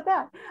smiles at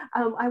that.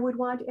 I would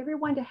want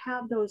everyone to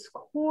have those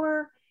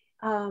core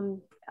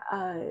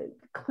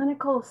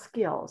clinical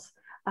skills,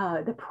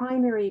 the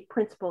primary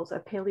principles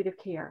of palliative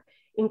care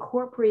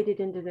incorporated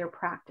into their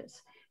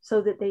practice.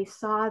 so that they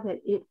saw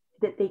that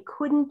they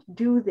couldn't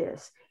do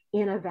this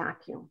in a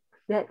vacuum.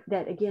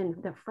 That again,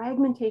 the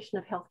fragmentation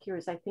of healthcare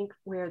is, I think,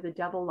 where the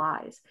devil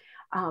lies.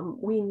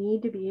 We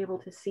need to be able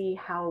to see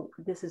how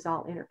this is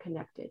all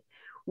interconnected.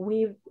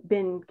 We've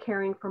been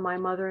caring for my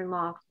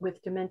mother-in-law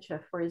with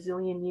dementia for a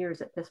zillion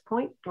years at this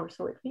point, or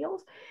so it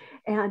feels.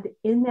 And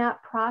in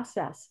that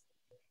process,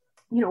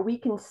 we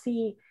can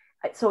see,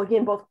 so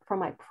again, both from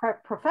my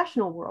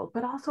professional world,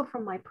 but also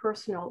from my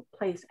personal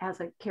place as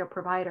a care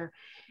provider,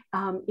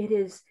 it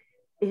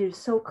is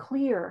so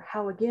clear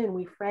how, again,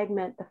 we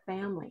fragment the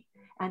family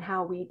and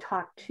how we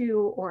talk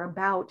to or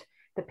about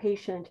the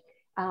patient,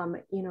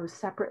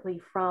 separately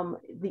from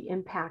the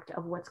impact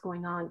of what's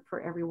going on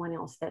for everyone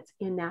else that's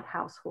in that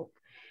household.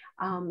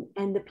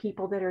 And the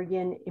people that are,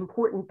 again,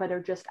 important, but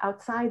are just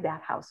outside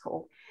that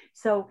household.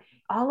 So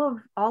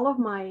all of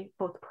my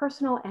both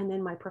personal and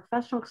then my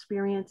professional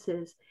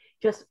experiences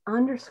just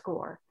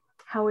underscore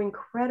how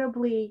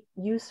incredibly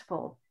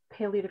useful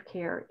palliative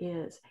care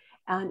is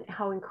and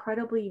how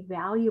incredibly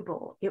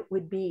valuable it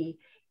would be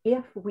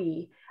if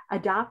we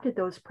adopted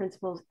those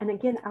principles. And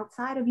again,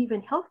 outside of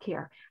even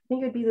healthcare, I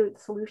think it would be the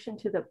solution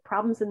to the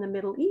problems in the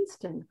Middle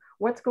East and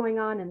what's going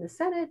on in the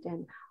Senate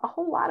and a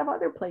whole lot of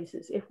other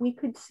places. If we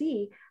could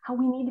see how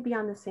we need to be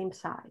on the same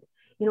side,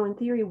 in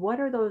theory,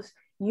 what are those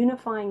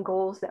unifying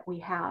goals that we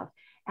have?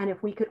 And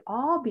if we could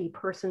all be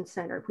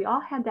person-centered, if we all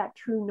had that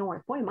true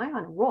north, boy, am I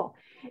on a roll.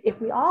 If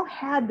we all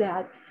had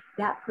that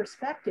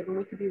perspective and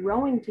we could be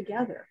rowing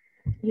together,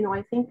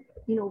 I think,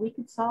 we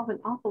could solve an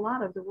awful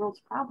lot of the world's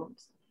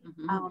problems.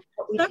 So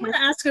I'm going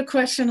to ask a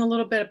question a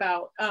little bit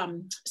about,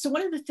 so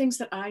one of the things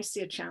that I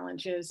see a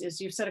challenge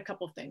is you've said a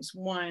couple of things.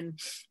 One,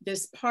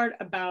 this part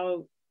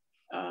about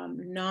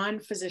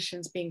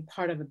non-physicians being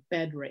part of a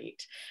bed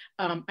rate.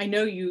 I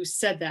know you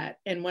said that,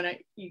 and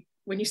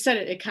when you said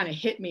it, it kind of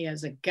hit me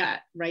as a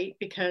gut, right?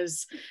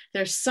 Because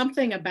there's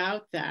something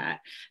about that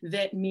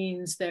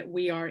means that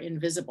we are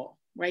invisible,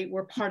 right?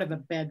 We're part of a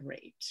bed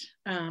rate.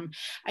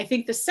 I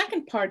think the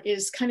second part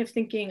is kind of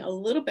thinking a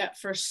little bit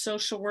for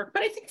social work,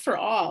 but I think for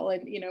all,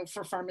 and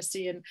for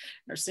pharmacy and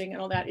nursing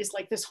and all that, is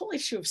like this whole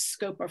issue of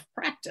scope of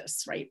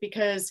practice, right?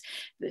 Because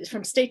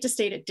from state to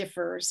state it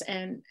differs,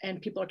 and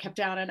people are kept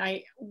down.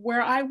 And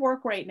where I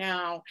work right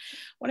now,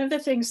 one of the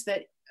things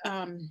that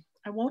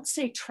I won't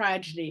say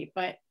tragedy,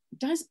 but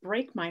does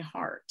break my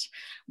heart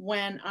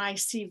when I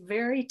see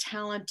very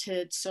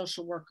talented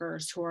social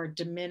workers who are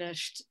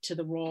diminished to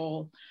the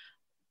role,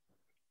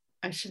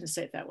 I shouldn't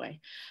say it that way,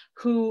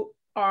 who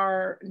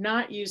are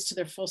not used to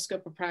their full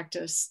scope of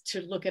practice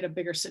to look at a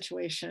bigger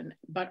situation,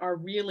 but are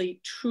really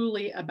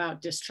truly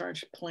about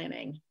discharge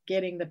planning,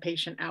 getting the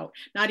patient out,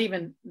 not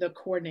even the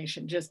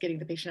coordination, just getting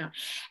the patient out.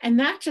 And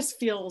that just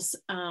feels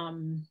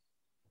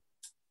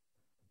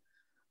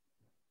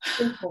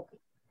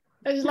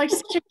there's like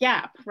such a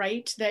gap,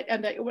 right?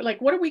 And we're like,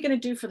 what are we going to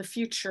do for the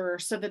future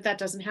so that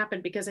doesn't happen?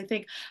 Because I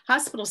think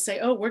hospitals say,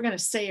 oh, we're going to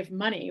save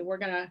money. We're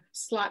going to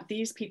slot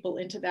these people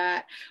into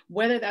that,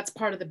 whether that's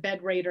part of the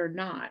bed rate or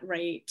not,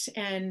 right?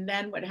 And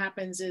then what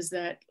happens is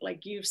that,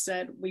 like you've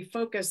said, we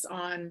focus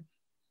on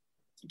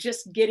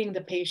just getting the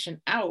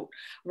patient out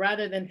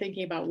rather than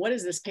thinking about what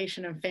is this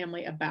patient and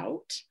family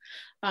about?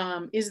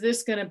 Is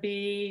this going to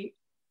be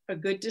a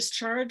good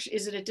discharge?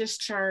 Is it a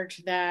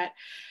discharge that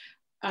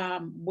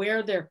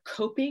where they're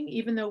coping,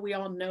 even though we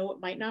all know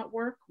it might not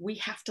work, we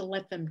have to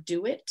let them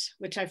do it,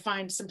 which I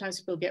find sometimes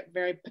people get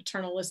very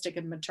paternalistic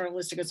and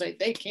maternalistic and say,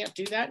 they can't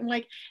do that. And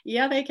like,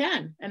 yeah, they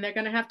can. And they're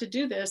going to have to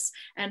do this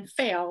and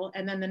fail.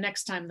 And then the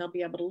next time they'll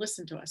be able to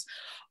listen to us.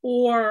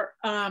 Or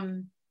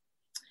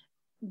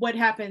what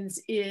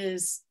happens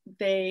is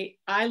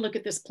I look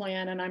at this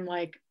plan and I'm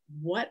like,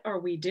 what are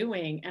we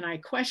doing? And I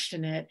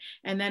question it.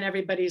 And then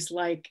everybody's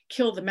like,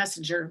 kill the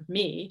messenger,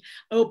 me.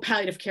 Oh,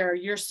 palliative care,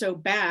 you're so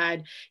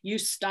bad. You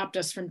stopped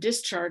us from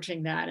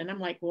discharging that. And I'm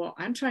like, well,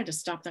 I'm trying to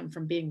stop them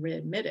from being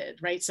readmitted,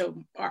 right?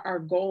 So our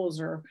goals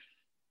are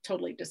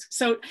totally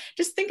so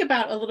just think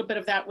about a little bit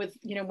of that with,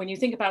 when you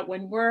think about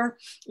when we're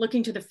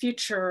looking to the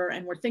future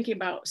and we're thinking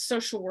about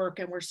social work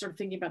and we're sort of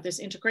thinking about this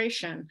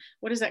integration,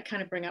 what does that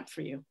kind of bring up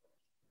for you?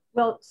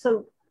 Well,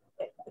 so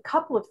a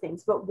couple of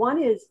things, but one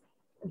is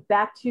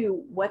back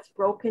to what's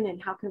broken and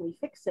how can we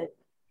fix it.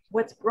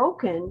 What's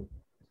broken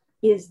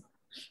is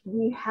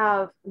we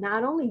have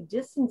not only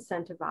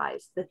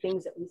disincentivized the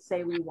things that we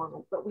say we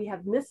want, but we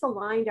have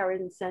misaligned our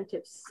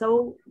incentives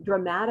so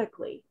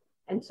dramatically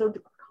and so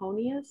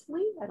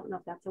draconiously, I don't know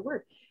if that's a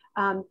word,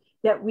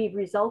 that we've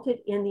resulted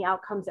in the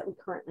outcomes that we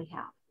currently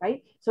have,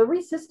 right? So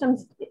every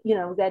system's,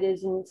 that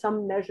is in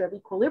some measure of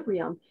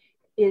equilibrium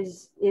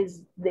is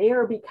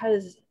there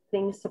because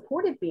things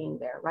support it being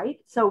there, right?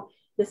 So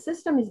the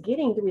system is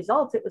getting the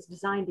results it was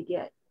designed to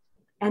get.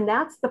 And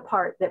that's the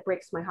part that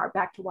breaks my heart.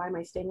 Back to why am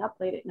I staying up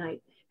late at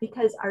night?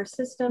 Because our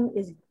system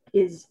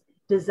is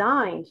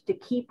designed to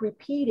keep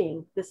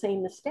repeating the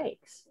same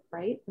mistakes,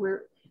 right?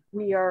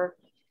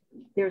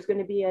 There's going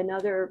to be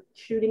another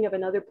shooting of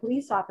another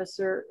police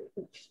officer,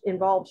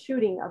 involved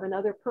shooting of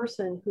another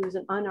person who's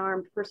an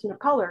unarmed person of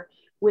color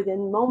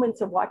within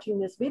moments of watching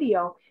this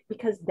video,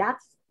 because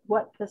that's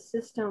what the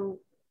system,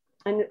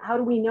 and how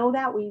do we know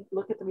that? We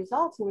look at the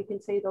results and we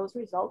can say those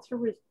results are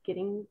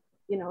getting,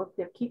 you know, if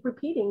they keep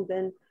repeating,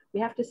 then we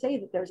have to say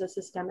that there's a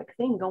systemic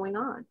thing going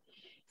on.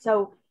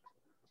 So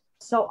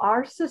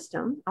our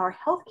system, our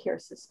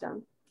healthcare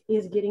system,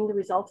 is getting the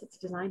results it's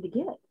designed to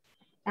get.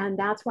 And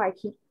that's why I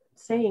keep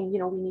saying, you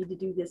know, we need to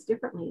do this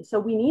differently. So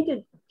we need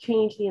to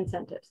change the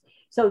incentives.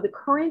 So the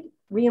current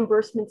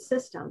reimbursement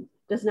system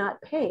does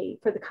not pay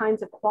for the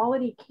kinds of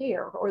quality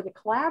care or the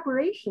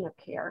collaboration of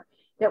care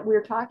that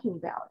we're talking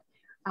about.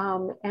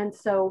 And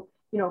so,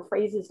 you know,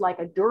 phrases like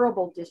a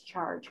durable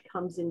discharge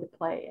comes into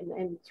play,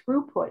 and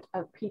throughput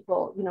of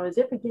people, you know, as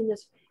if again,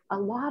 a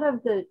lot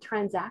of the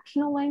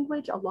transactional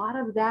language, a lot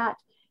of that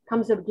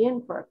comes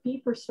again for a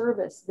fee for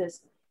service,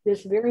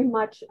 this very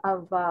much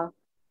of a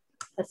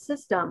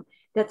system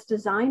that's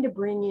designed to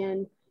bring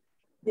in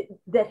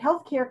that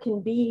healthcare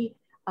can be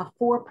a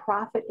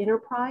for-profit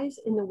enterprise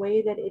in the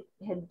way that it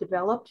had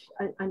developed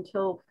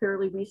until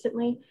fairly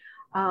recently,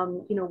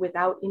 you know,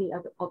 without any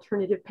other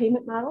alternative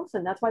payment models.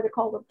 And that's why they're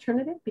called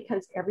alternative,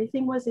 because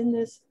everything was in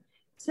this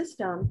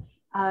system,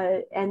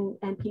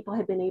 and people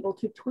had been able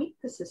to tweak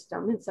the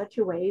system in such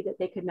a way that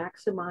they could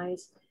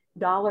maximize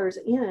dollars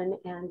in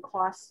and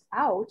costs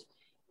out.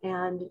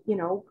 And, you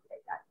know,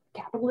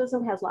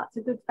 capitalism has lots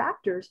of good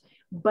factors,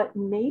 but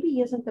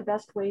maybe isn't the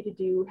best way to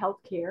do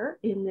healthcare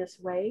in this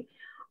way.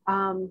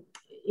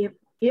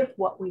 If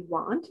what we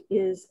want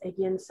is,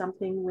 again,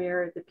 something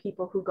where the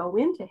people who go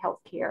into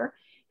healthcare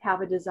have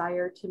a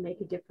desire to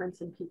make a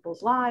difference in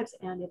people's lives,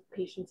 and if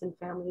patients and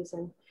families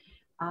and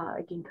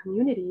again,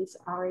 communities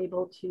are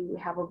able to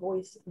have a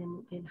voice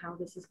in how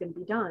this is going to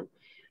be done.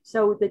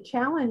 So the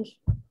challenge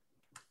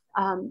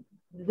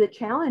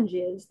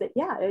is that,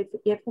 yeah,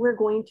 if we're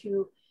going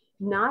to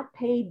not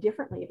pay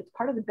differently, if it's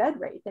part of the bed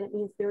rate, then it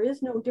means there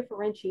is no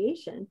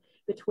differentiation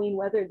between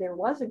whether there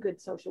was a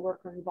good social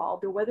worker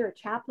involved, or whether a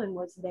chaplain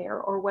was there,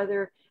 or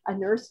whether a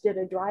nurse did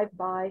a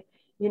drive-by,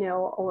 you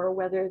know, or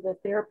whether the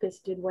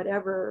therapist did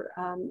whatever,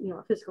 you know,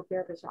 a physical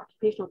therapist,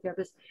 occupational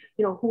therapist,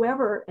 you know,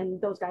 whoever,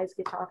 and those guys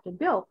get to often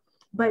bill.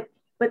 But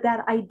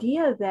that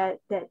idea that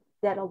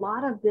a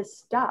lot of this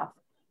stuff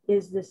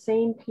is the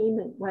same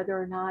payment, whether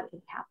or not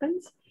it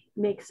happens,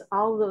 makes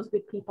all of those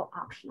good people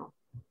optional.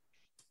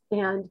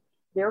 And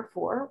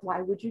therefore, why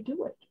would you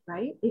do it,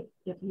 right?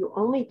 If you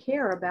only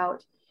care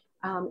about,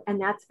 and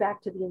that's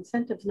back to the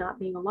incentives not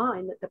being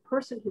aligned, that the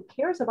person who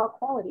cares about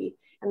quality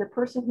and the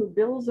person who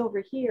bills over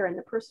here and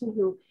the person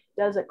who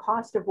does a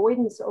cost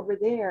avoidance over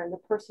there and the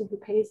person who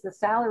pays the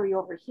salary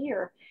over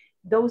here,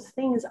 those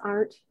things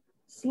aren't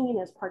seen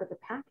as part of the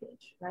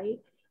package, right?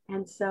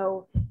 And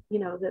so, you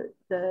know,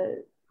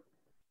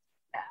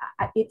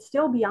 it's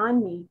still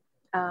beyond me.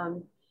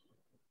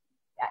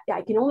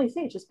 I can only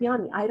say it's just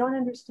beyond me. I don't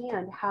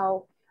understand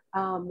how,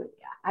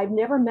 I've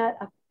never met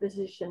a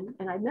physician,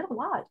 and I've met a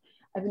lot.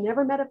 I've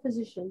never met a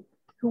physician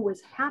who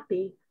was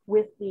happy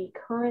with the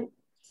current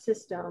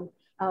system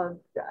of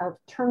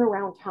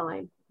turnaround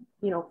time,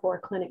 you know, for a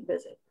clinic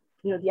visit.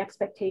 You know, the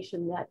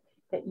expectation that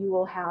you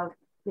will have,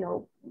 you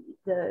know,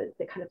 the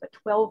kind of a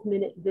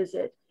 12-minute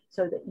visit,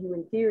 so that you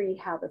in theory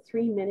have a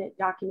 3-minute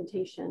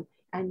documentation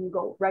and you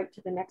go right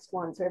to the next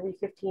one. So every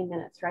 15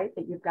 minutes, right,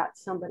 that you've got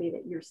somebody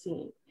that you're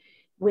seeing.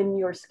 When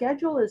your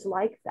schedule is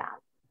like that,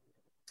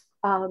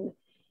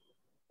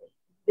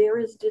 there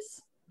is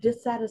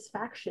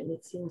dissatisfaction,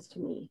 it seems to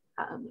me.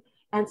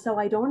 And so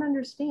I don't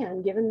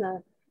understand,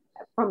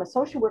 from a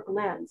social work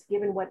lens,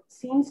 given what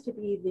seems to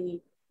be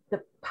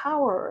the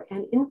power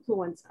and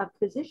influence of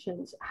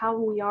physicians, how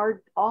we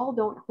all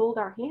don't hold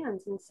our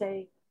hands and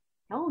say,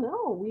 hell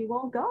no, we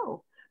won't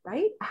go,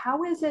 right?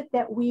 How is it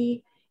that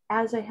we,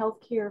 as a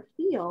healthcare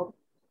field,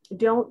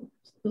 don't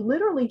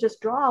literally just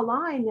draw a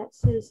line that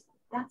says,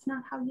 that's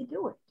not how you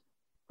do it.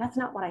 That's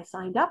not what I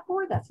signed up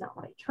for. That's not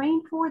what I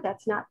trained for.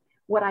 That's not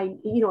what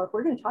you know, if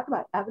we're going to talk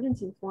about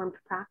evidence-informed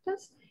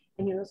practice,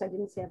 and you notice I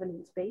didn't say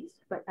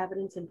evidence-based, but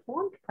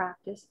evidence-informed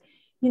practice,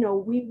 you know,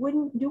 we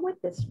wouldn't do it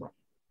this way.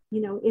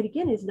 You know, it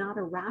again is not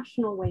a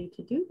rational way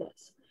to do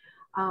this.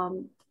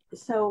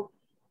 So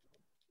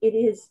it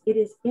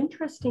is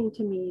interesting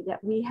to me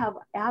that we have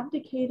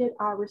abdicated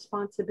our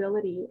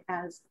responsibility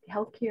as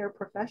healthcare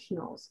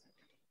professionals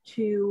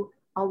to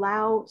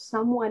allow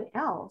someone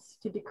else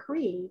to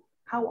decree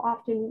how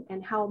often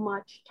and how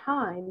much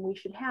time we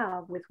should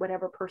have with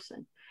whatever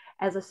person.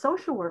 As a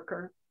social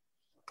worker,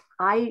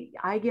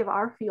 I give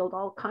our field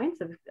all kinds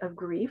of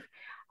grief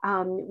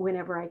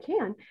whenever I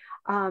can,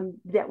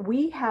 that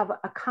we have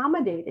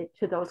accommodated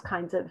to those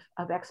kinds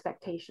of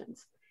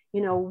expectations.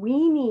 You know,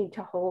 we need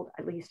to hold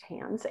at least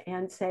hands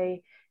and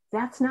say,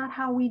 that's not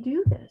how we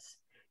do this.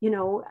 You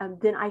know,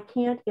 then I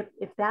can't,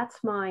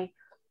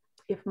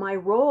 if my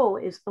role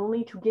is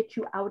only to get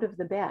you out of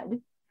the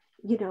bed,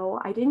 you know,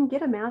 I didn't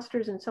get a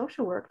master's in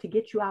social work to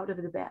get you out of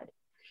the bed.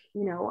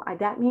 You know,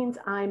 that means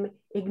I'm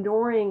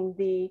ignoring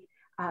the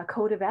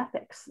code of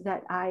ethics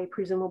that I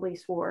presumably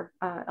swore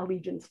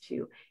allegiance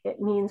to.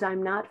 It means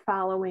I'm not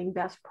following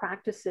best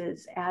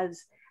practices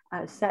as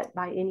set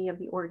by any of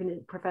the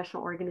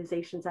professional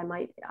organizations I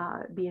might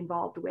be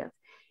involved with.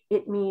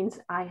 it means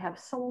I have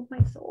sold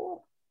my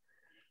soul.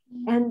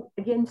 And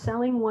again,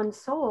 selling one's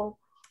soul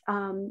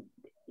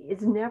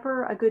is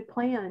never a good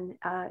plan,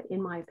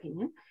 in my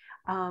opinion,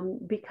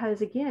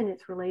 because again,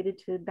 it's related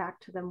to back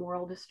to the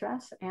moral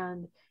distress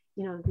and,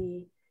 you know,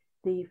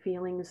 the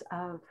feelings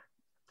of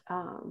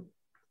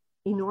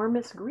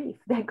enormous grief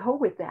that go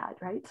with that,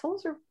 right?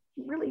 Souls are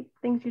really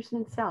things you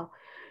shouldn't sell.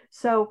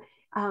 So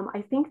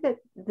I think that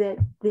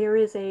there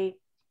is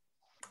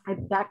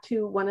back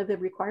to one of the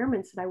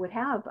requirements that I would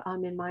have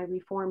in my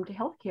reformed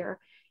healthcare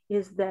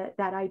is that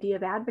idea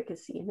of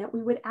advocacy, and that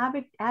we would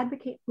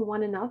advocate for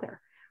one another,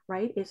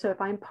 right? So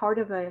if I'm part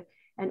of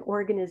an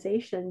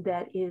organization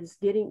that is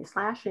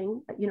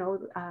slashing, you know,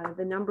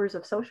 the numbers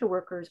of social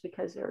workers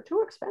because they're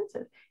too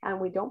expensive and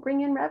we don't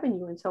bring in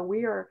revenue, and so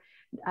we are,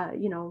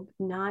 you know,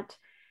 not,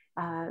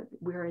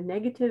 we're a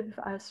negative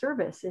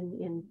service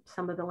in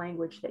some of the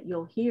language that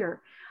you'll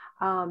hear.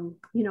 You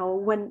know,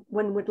 one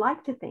would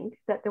like to think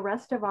that the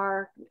rest of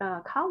our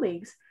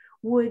colleagues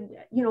would,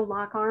 you know,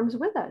 lock arms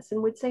with us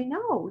and would say,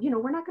 no, you know,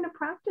 we're not going to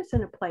practice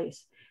in a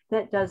place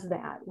that does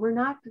that. We're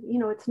not, you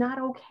know, it's not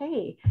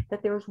okay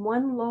that there's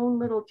one lone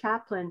little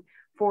chaplain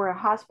for a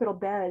hospital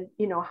bed,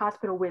 you know,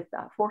 hospital with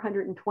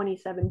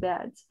 427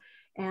 beds.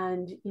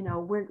 And, you know,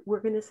 we're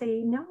going to say,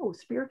 no,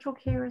 spiritual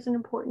care is an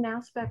important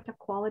aspect of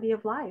quality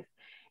of life.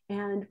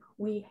 And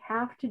we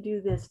have to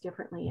do this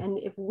differently. And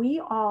if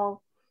we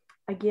all,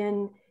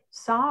 again,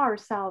 saw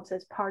ourselves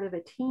as part of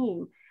a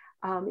team,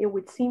 it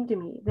would seem to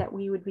me that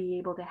we would be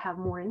able to have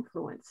more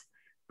influence,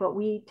 but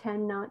we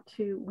tend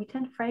to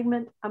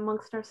fragment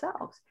amongst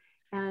ourselves.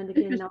 And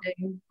again,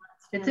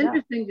 it's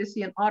interesting to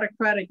see an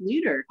autocratic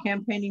leader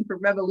campaigning for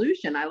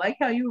revolution. I like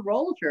how you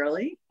roll,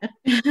 Shirley.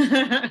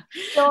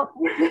 So,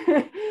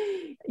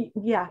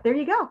 yeah, there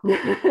you go.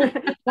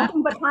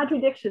 Nothing but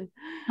contradiction.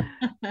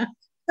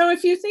 So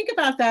if you think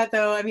about that,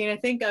 though, I mean, I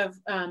think of,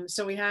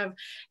 so we have,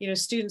 you know,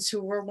 students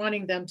who we're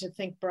wanting them to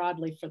think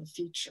broadly for the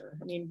future.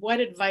 I mean, what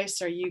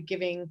advice are you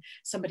giving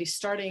somebody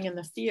starting in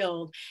the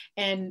field,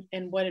 and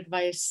what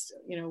advice,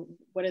 you know,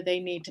 what do they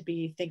need to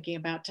be thinking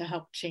about to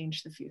help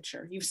change the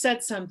future? You've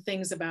said some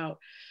things about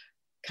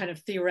kind of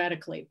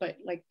theoretically, but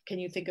like, can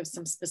you think of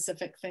some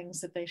specific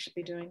things that they should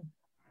be doing?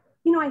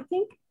 You know, I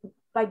think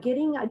by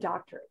getting a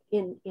doctorate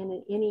in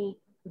any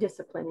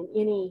discipline,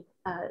 in any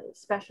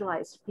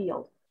specialized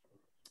field,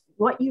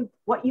 what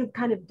you've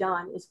kind of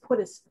done is put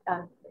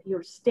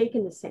your stake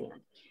in the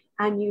sand,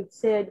 and you've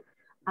said,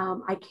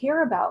 I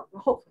care about,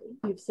 hopefully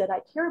you've said, I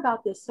care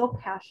about this so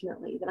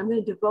passionately that I'm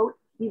going to devote,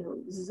 you know,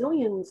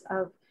 zillions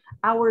of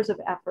hours of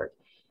effort,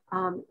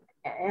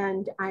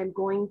 and I'm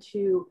going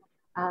to,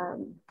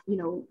 you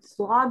know,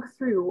 slog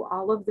through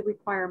all of the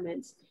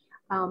requirements,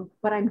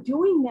 but I'm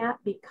doing that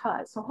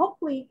because, so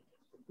hopefully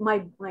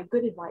my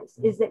good advice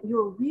is that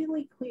you're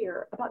really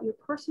clear about your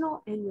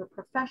personal and your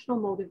professional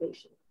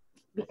motivation,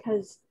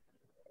 because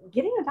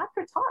getting a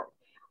doctorate's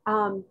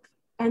hard.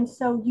 And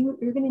so you're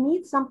going to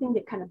need something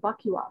to kind of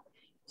buck you up.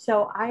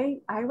 So I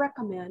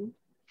recommend,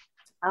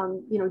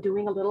 you know,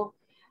 doing a little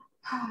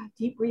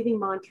deep breathing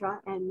mantra,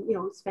 and, you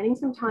know, spending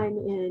some time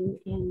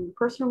in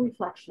personal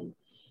reflection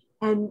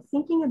and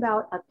thinking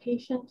about a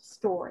patient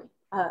story,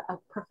 a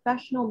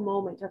professional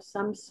moment of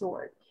some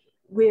sort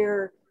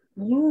where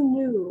you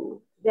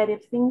knew that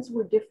if things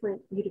were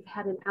different, you'd have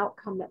had an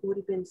outcome that would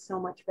have been so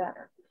much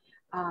better.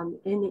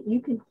 And that you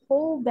can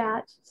hold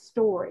that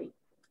story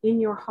in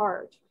your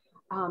heart.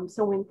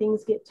 So when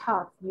things get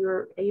tough,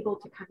 you're able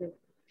to kind of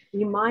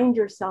remind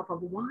yourself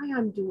of why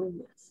I'm doing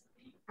this.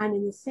 And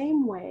in the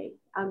same way,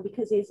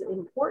 because as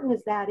important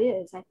as that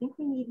is, I think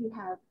we need to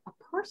have a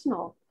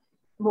personal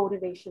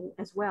motivation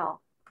as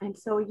well. And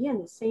so again,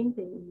 the same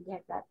thing, you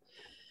get that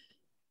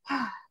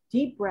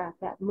deep breath,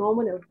 that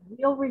moment of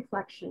real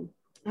reflection.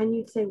 And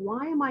you'd say,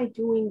 why am I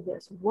doing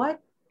this?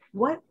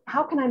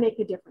 How can I make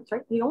a difference,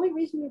 right? The only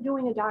reason you're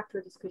doing a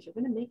doctorate is because you're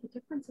going to make a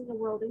difference in the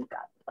world, and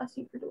God bless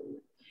you for doing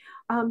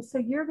it. So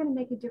you're going to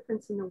make a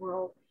difference in the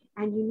world,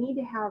 and you need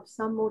to have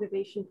some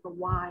motivation for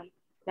why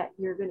that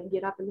you're going to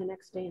get up in the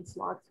next day and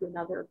slog through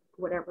another,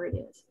 whatever it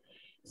is.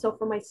 So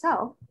for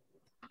myself,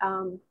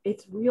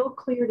 it's real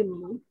clear to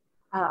me.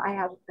 I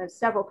have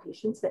several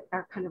patients that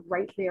are kind of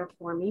right there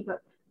for me,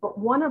 but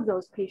one of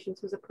those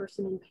patients was a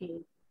person in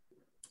pain.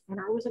 And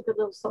I was a good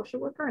little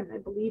social worker, and I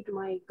believed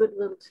my good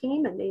little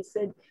team, and they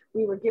said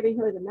we were giving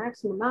her the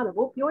maximum amount of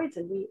opioids,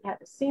 and we had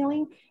a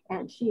ceiling,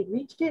 and she had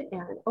reached it,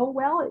 and oh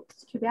well,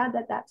 it's too bad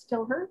that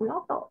still hurt. We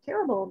all felt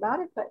terrible about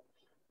it, but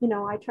you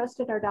know, I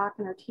trusted our doc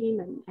and our team,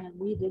 and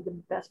we did the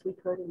best we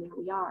could, and there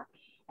we are.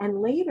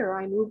 And later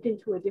I moved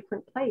into a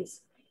different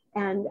place,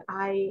 and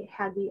I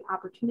had the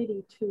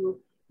opportunity to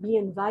be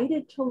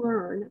invited to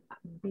learn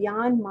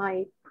beyond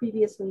my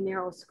previously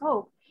narrow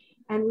scope,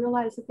 and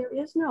realize that there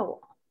is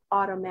no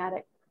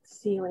automatic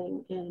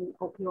ceiling in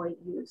opioid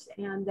use,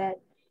 and that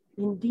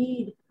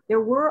indeed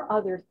there were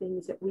other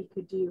things that we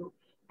could do,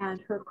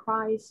 and her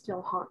cries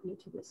still haunt me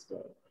to this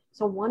day.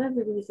 So one of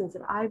the reasons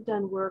that I've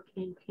done work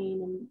in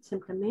pain and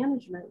symptom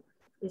management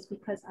is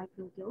because I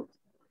feel guilt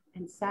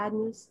and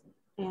sadness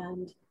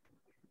and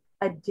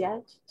a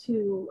debt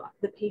to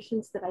the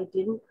patients that I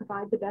didn't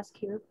provide the best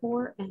care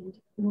for and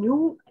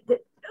knew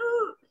that,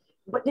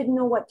 but didn't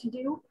know what to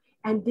do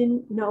and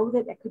didn't know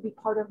that it could be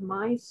part of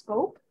my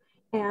scope.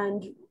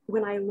 And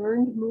when I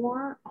learned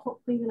more,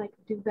 hopefully then I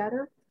could do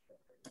better.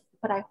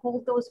 But I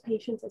hold those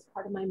patients as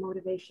part of my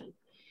motivation.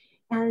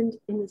 And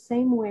in the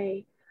same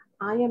way,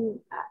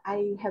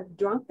 I have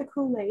drunk the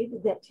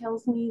Kool-Aid that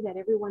tells me that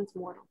everyone's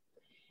mortal.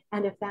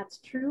 And if that's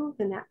true,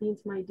 then that means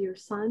my dear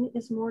son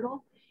is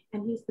mortal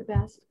and he's the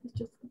best. He's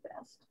just the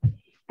best.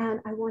 And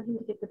I want him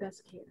to get the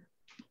best care.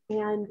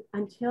 And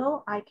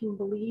until I can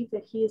believe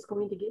that he is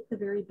going to get the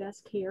very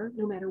best care,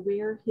 no matter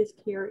where his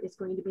care is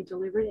going to be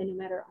delivered, and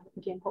no matter,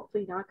 again,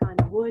 hopefully knock on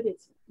wood,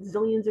 it's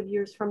zillions of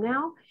years from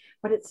now,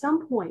 but at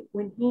some point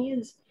when he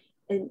is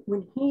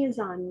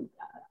on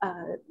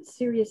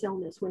serious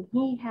illness, when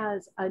he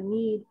has a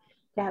need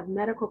to have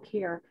medical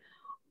care,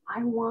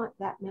 I want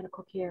that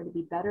medical care to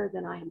be better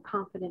than I am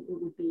confident it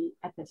would be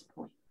at this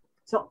point.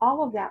 So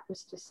all of that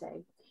was to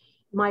say,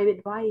 my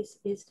advice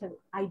is to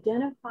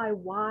identify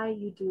why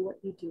you do what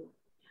you do,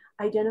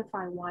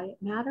 identify why it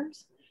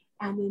matters,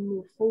 and then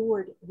move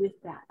forward with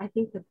that. I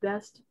think the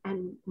best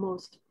and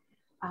most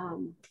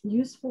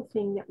useful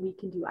thing that we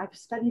can do, I've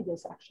studied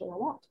this actually a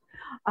lot.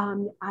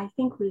 I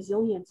think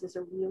resilience is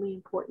a really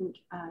important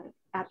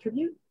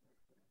attribute.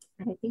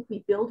 And I think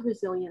we build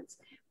resilience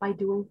by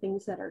doing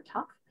things that are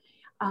tough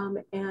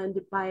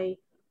and by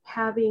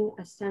having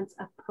a sense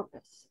of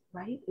purpose,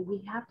 right?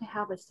 We have to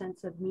have a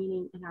sense of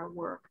meaning in our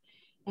work.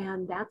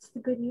 And that's the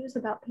good news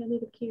about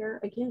palliative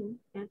care. Again,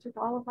 answer to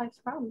all of life's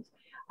problems,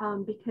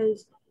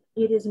 because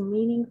it is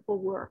meaningful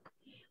work.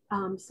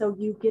 So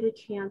you get a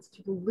chance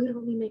to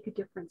literally make a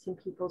difference in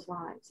people's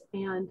lives.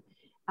 And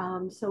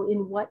so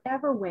in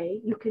whatever way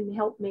you can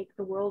help make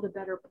the world a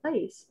better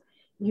place,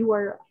 you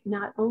are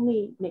not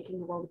only making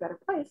the world a better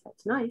place,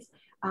 that's nice,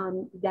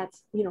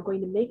 that's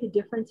going to make a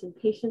difference in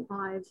patient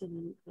lives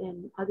and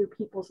in other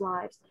people's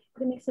lives,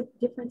 but it makes a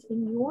difference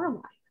in your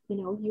life.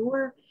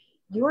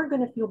 You're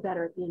going to feel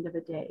better at the end of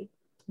the day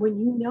when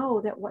you know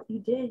that what you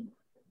did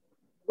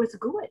was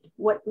good,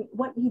 what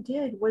you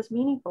did was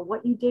meaningful,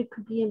 what you did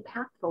could be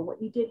impactful,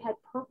 what you did had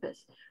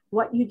purpose,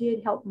 what you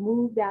did helped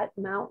move that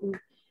mountain,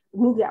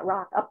 move that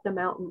rock up the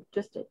mountain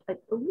just a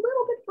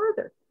little bit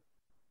further.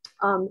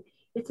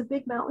 It's a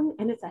big mountain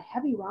and it's a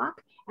heavy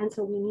rock. And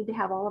so we need to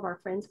have all of our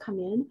friends come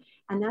in.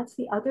 And that's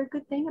the other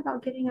good thing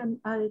about getting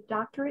a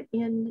doctorate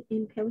in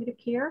palliative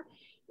care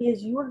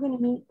is you are going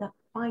to meet the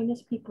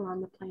finest people on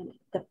the planet,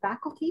 the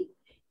faculty,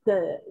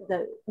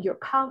 your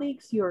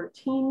colleagues, your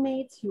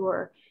teammates,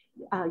 your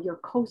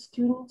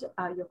co-students,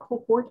 your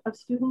cohort of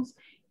students.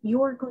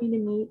 You're going to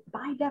meet,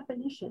 by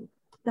definition,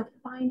 the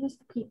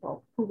finest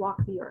people who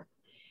walk the earth.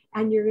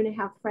 And you're going to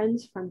have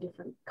friends from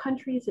different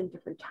countries and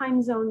different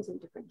time zones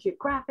and different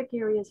geographic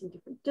areas and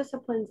different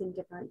disciplines and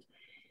different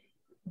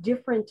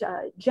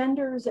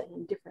genders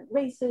and different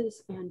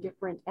races and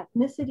different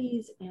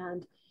ethnicities,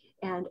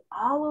 and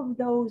all of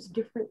those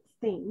different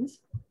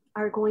things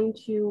are going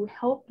to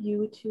help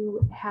you to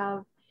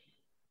have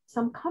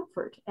some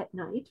comfort at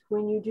night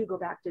when you do go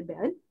back to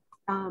bed,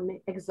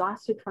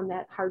 exhausted from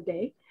that hard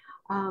day,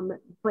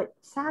 but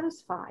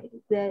satisfied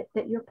that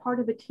you're part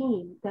of a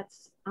team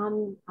that's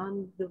on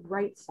the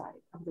right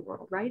side of the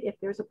world, right? If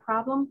there's a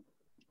problem,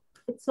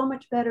 it's so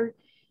much better.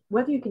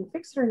 Whether you can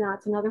fix it or not,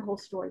 it's another whole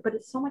story, but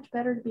it's so much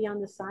better to be on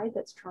the side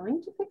that's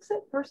trying to fix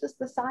it versus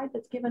the side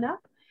that's given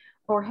up,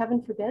 or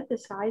heaven forbid, the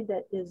side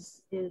that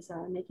is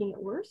making it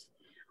worse.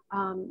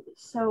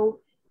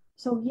 So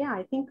yeah,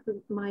 I think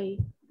my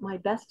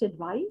best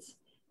advice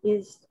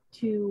is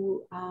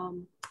to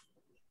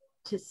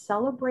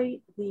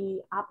celebrate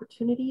the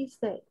opportunities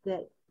that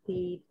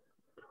the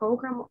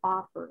program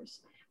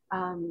offers,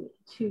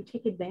 to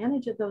take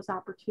advantage of those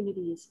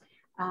opportunities,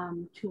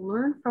 to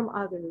learn from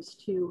others,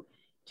 to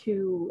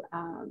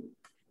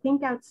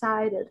think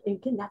outside of, and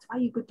again, that's why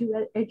you could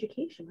do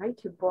education, right?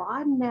 To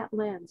broaden that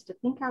lens, to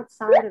think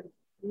outside of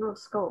the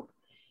scope,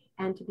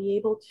 and to be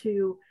able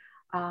to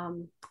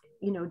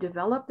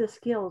develop the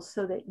skills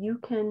so that you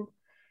can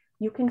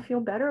feel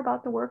better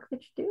about the work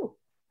that you do.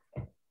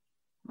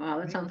 Wow,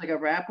 that sounds like a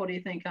wrap. What do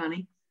you think,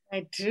 Connie?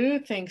 I do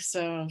think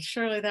so.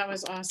 Shirley, that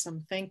was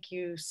awesome. Thank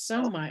you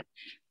so much.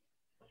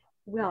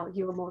 Well,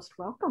 you're most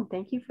welcome.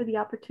 Thank you for the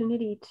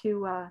opportunity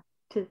to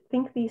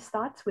think these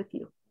thoughts with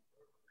you.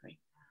 Great.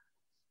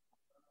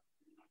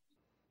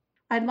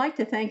 I'd like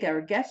to thank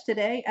our guest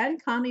today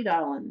and Connie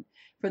Dahlin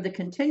for the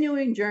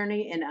continuing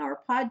journey in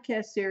our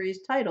podcast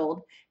series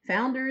titled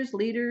Founders,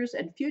 Leaders,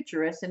 and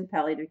Futurists in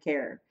Palliative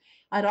Care.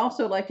 I'd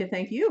also like to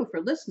thank you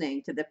for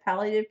listening to the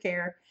Palliative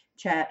Care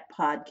Chat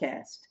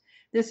podcast.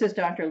 This is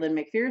Dr. Lynn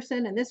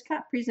McPherson, and this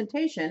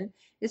presentation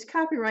is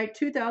copyright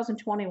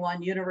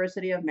 2021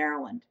 University of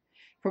Maryland.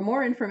 For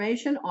more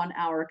information on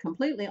our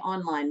completely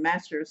online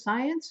Master of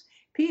Science,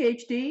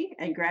 PhD,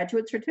 and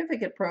graduate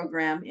certificate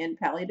program in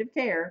palliative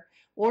care,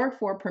 or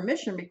for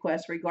permission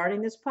requests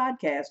regarding this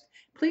podcast,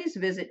 please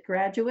visit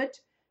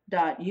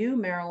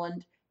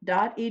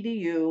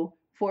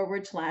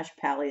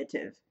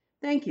graduate.umaryland.edu/palliative.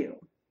 Thank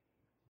you.